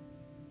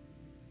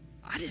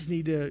just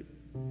need to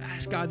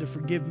ask God to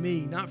forgive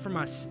me, not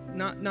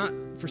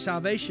for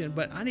salvation,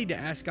 but I need to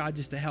ask God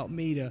just to help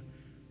me to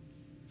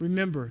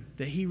remember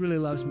that He really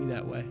loves me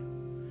that way.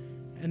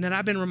 And then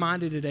I've been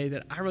reminded today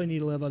that I really need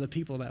to love other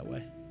people that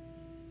way.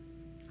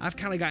 I've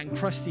kind of gotten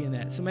crusty in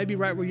that. So maybe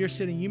right where you're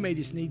sitting, you may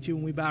just need to,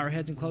 when we bow our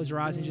heads and close our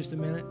eyes in just a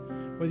minute,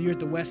 whether you're at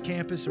the West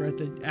Campus or at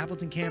the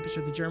Appleton Campus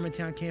or the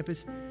Germantown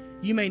Campus,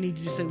 you may need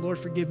to just say, Lord,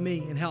 forgive me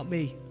and help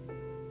me.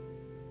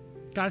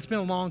 God, it's been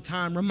a long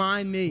time.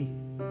 Remind me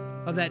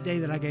of that day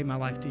that I gave my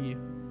life to you.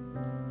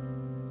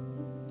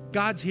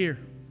 God's here.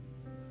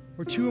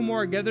 Where two or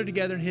more are gathered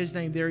together in His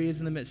name, there He is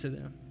in the midst of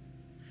them.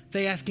 If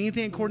they ask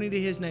anything according to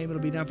His name,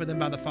 it'll be done for them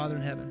by the Father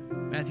in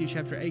heaven. Matthew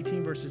chapter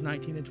 18, verses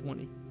 19 and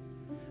 20.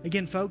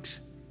 Again, folks,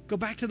 go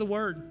back to the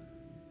Word.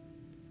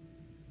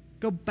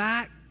 Go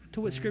back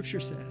to what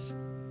Scripture says.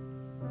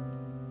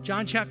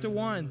 John chapter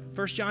 1,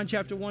 1 John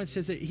chapter 1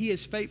 says that He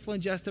is faithful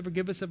and just to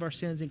forgive us of our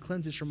sins and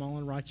cleanse us from all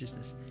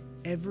unrighteousness.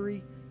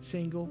 Every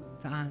single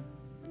time.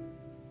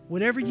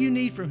 Whatever you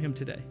need from Him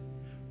today,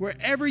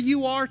 wherever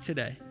you are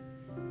today,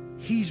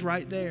 He's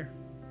right there.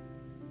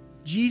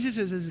 Jesus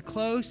is as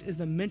close as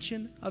the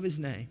mention of His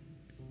name.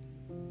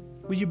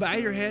 Will you bow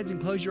your heads and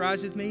close your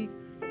eyes with me?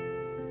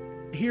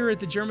 Here at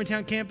the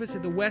Germantown campus,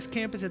 at the West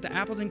campus, at the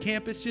Appleton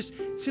campus, just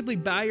simply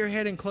bow your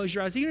head and close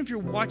your eyes. Even if you're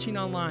watching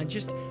online,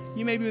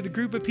 you may be with a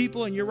group of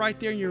people and you're right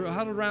there and you're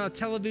huddled around a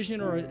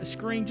television or a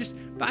screen, just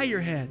bow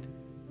your head.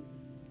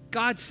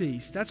 God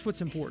sees. That's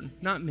what's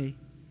important, not me.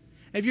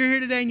 If you're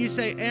here today and you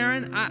say,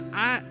 Aaron,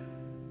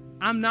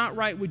 I'm not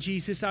right with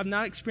Jesus. I've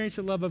not experienced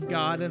the love of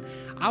God, and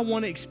I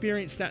want to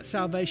experience that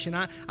salvation.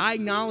 I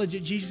acknowledge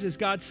that Jesus is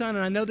God's Son,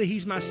 and I know that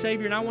He's my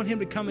Savior, and I want Him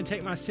to come and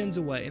take my sins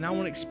away. And I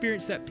want to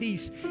experience that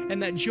peace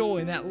and that joy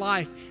and that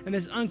life and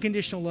this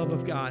unconditional love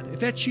of God. If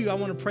that's you, I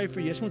want to pray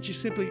for you. I just want you to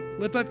simply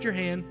lift up your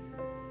hand,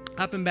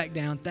 up and back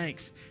down.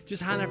 Thanks.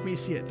 Just high enough for me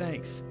to see it.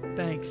 Thanks.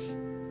 Thanks.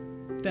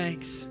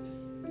 Thanks.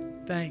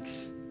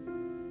 Thanks.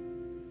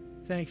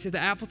 Thanks. At the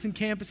Appleton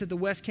campus, at the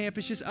West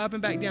campus, just up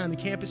and back down. The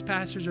campus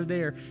pastors are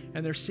there,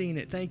 and they're seeing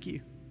it. Thank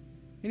you.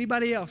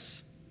 Anybody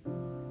else? I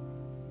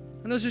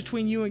know this is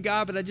between you and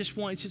God, but it's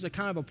just a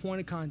kind of a point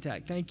of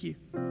contact. Thank you.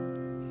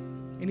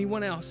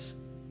 Anyone else?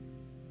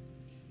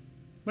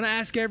 I'm going to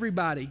ask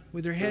everybody,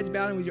 with their heads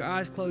bowed and with your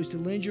eyes closed, to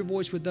lend your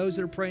voice with those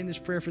that are praying this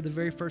prayer for the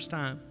very first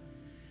time.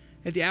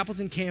 At the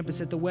Appleton campus,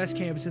 at the West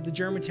campus, at the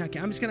Germantown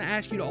campus, I'm just going to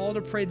ask you to all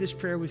to pray this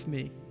prayer with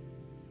me.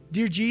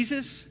 Dear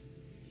Jesus,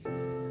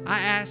 I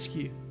ask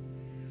you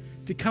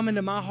to come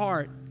into my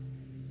heart,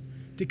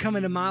 to come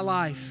into my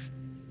life,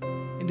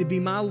 and to be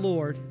my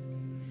Lord,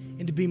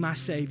 and to be my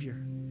Savior.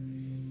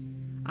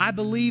 I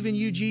believe in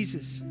you,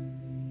 Jesus,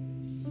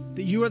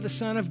 that you are the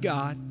Son of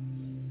God,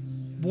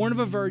 born of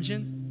a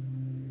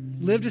virgin,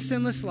 lived a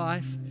sinless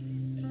life,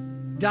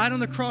 died on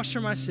the cross for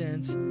my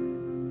sins,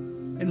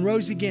 and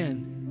rose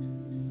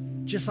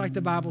again, just like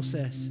the Bible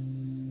says.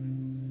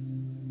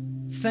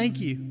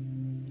 Thank you,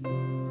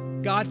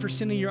 God, for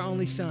sending your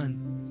only Son.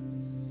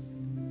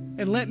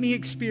 And let me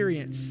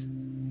experience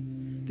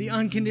the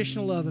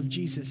unconditional love of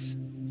Jesus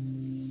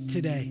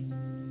today.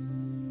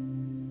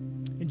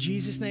 In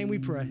Jesus' name we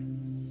pray.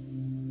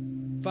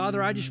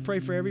 Father, I just pray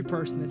for every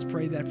person that's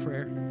prayed that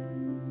prayer.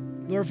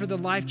 Lord, for the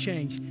life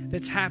change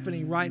that's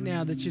happening right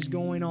now, that's just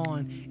going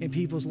on in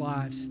people's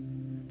lives.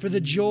 for the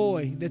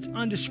joy that's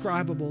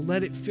undescribable.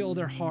 Let it fill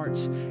their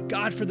hearts.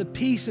 God, for the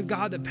peace of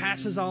God that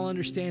passes all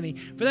understanding.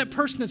 For that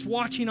person that's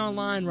watching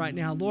online right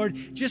now, Lord,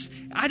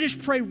 I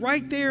just pray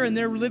right there in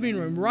their living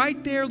room,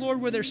 right there, Lord,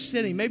 where they're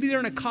sitting. Maybe they're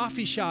in a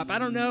coffee shop, I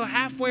don't know,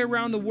 halfway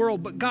around the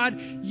world. But God,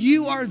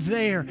 you are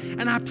there.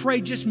 And I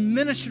pray just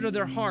minister to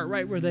their heart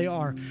right where they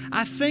are.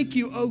 I thank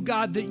you, oh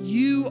God, that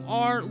you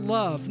are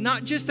love.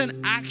 Not just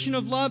an action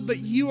of love, but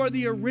you are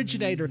the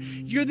originator.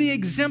 You're the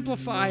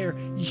exemplifier.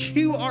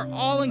 You are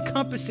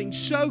all-encompassing.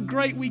 So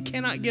great we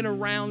cannot get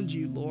around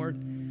you, Lord.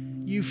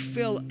 You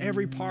fill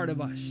every part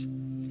of us.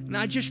 And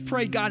I just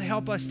pray, God,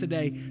 help us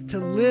today to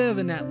live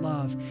in that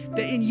love.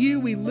 That in you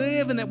we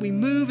live and that we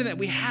move and that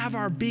we have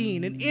our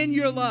being. And in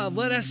your love,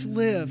 let us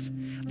live.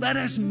 Let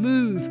us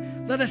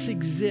move. Let us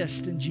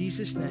exist. In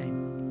Jesus'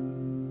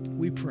 name,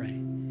 we pray.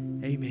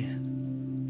 Amen.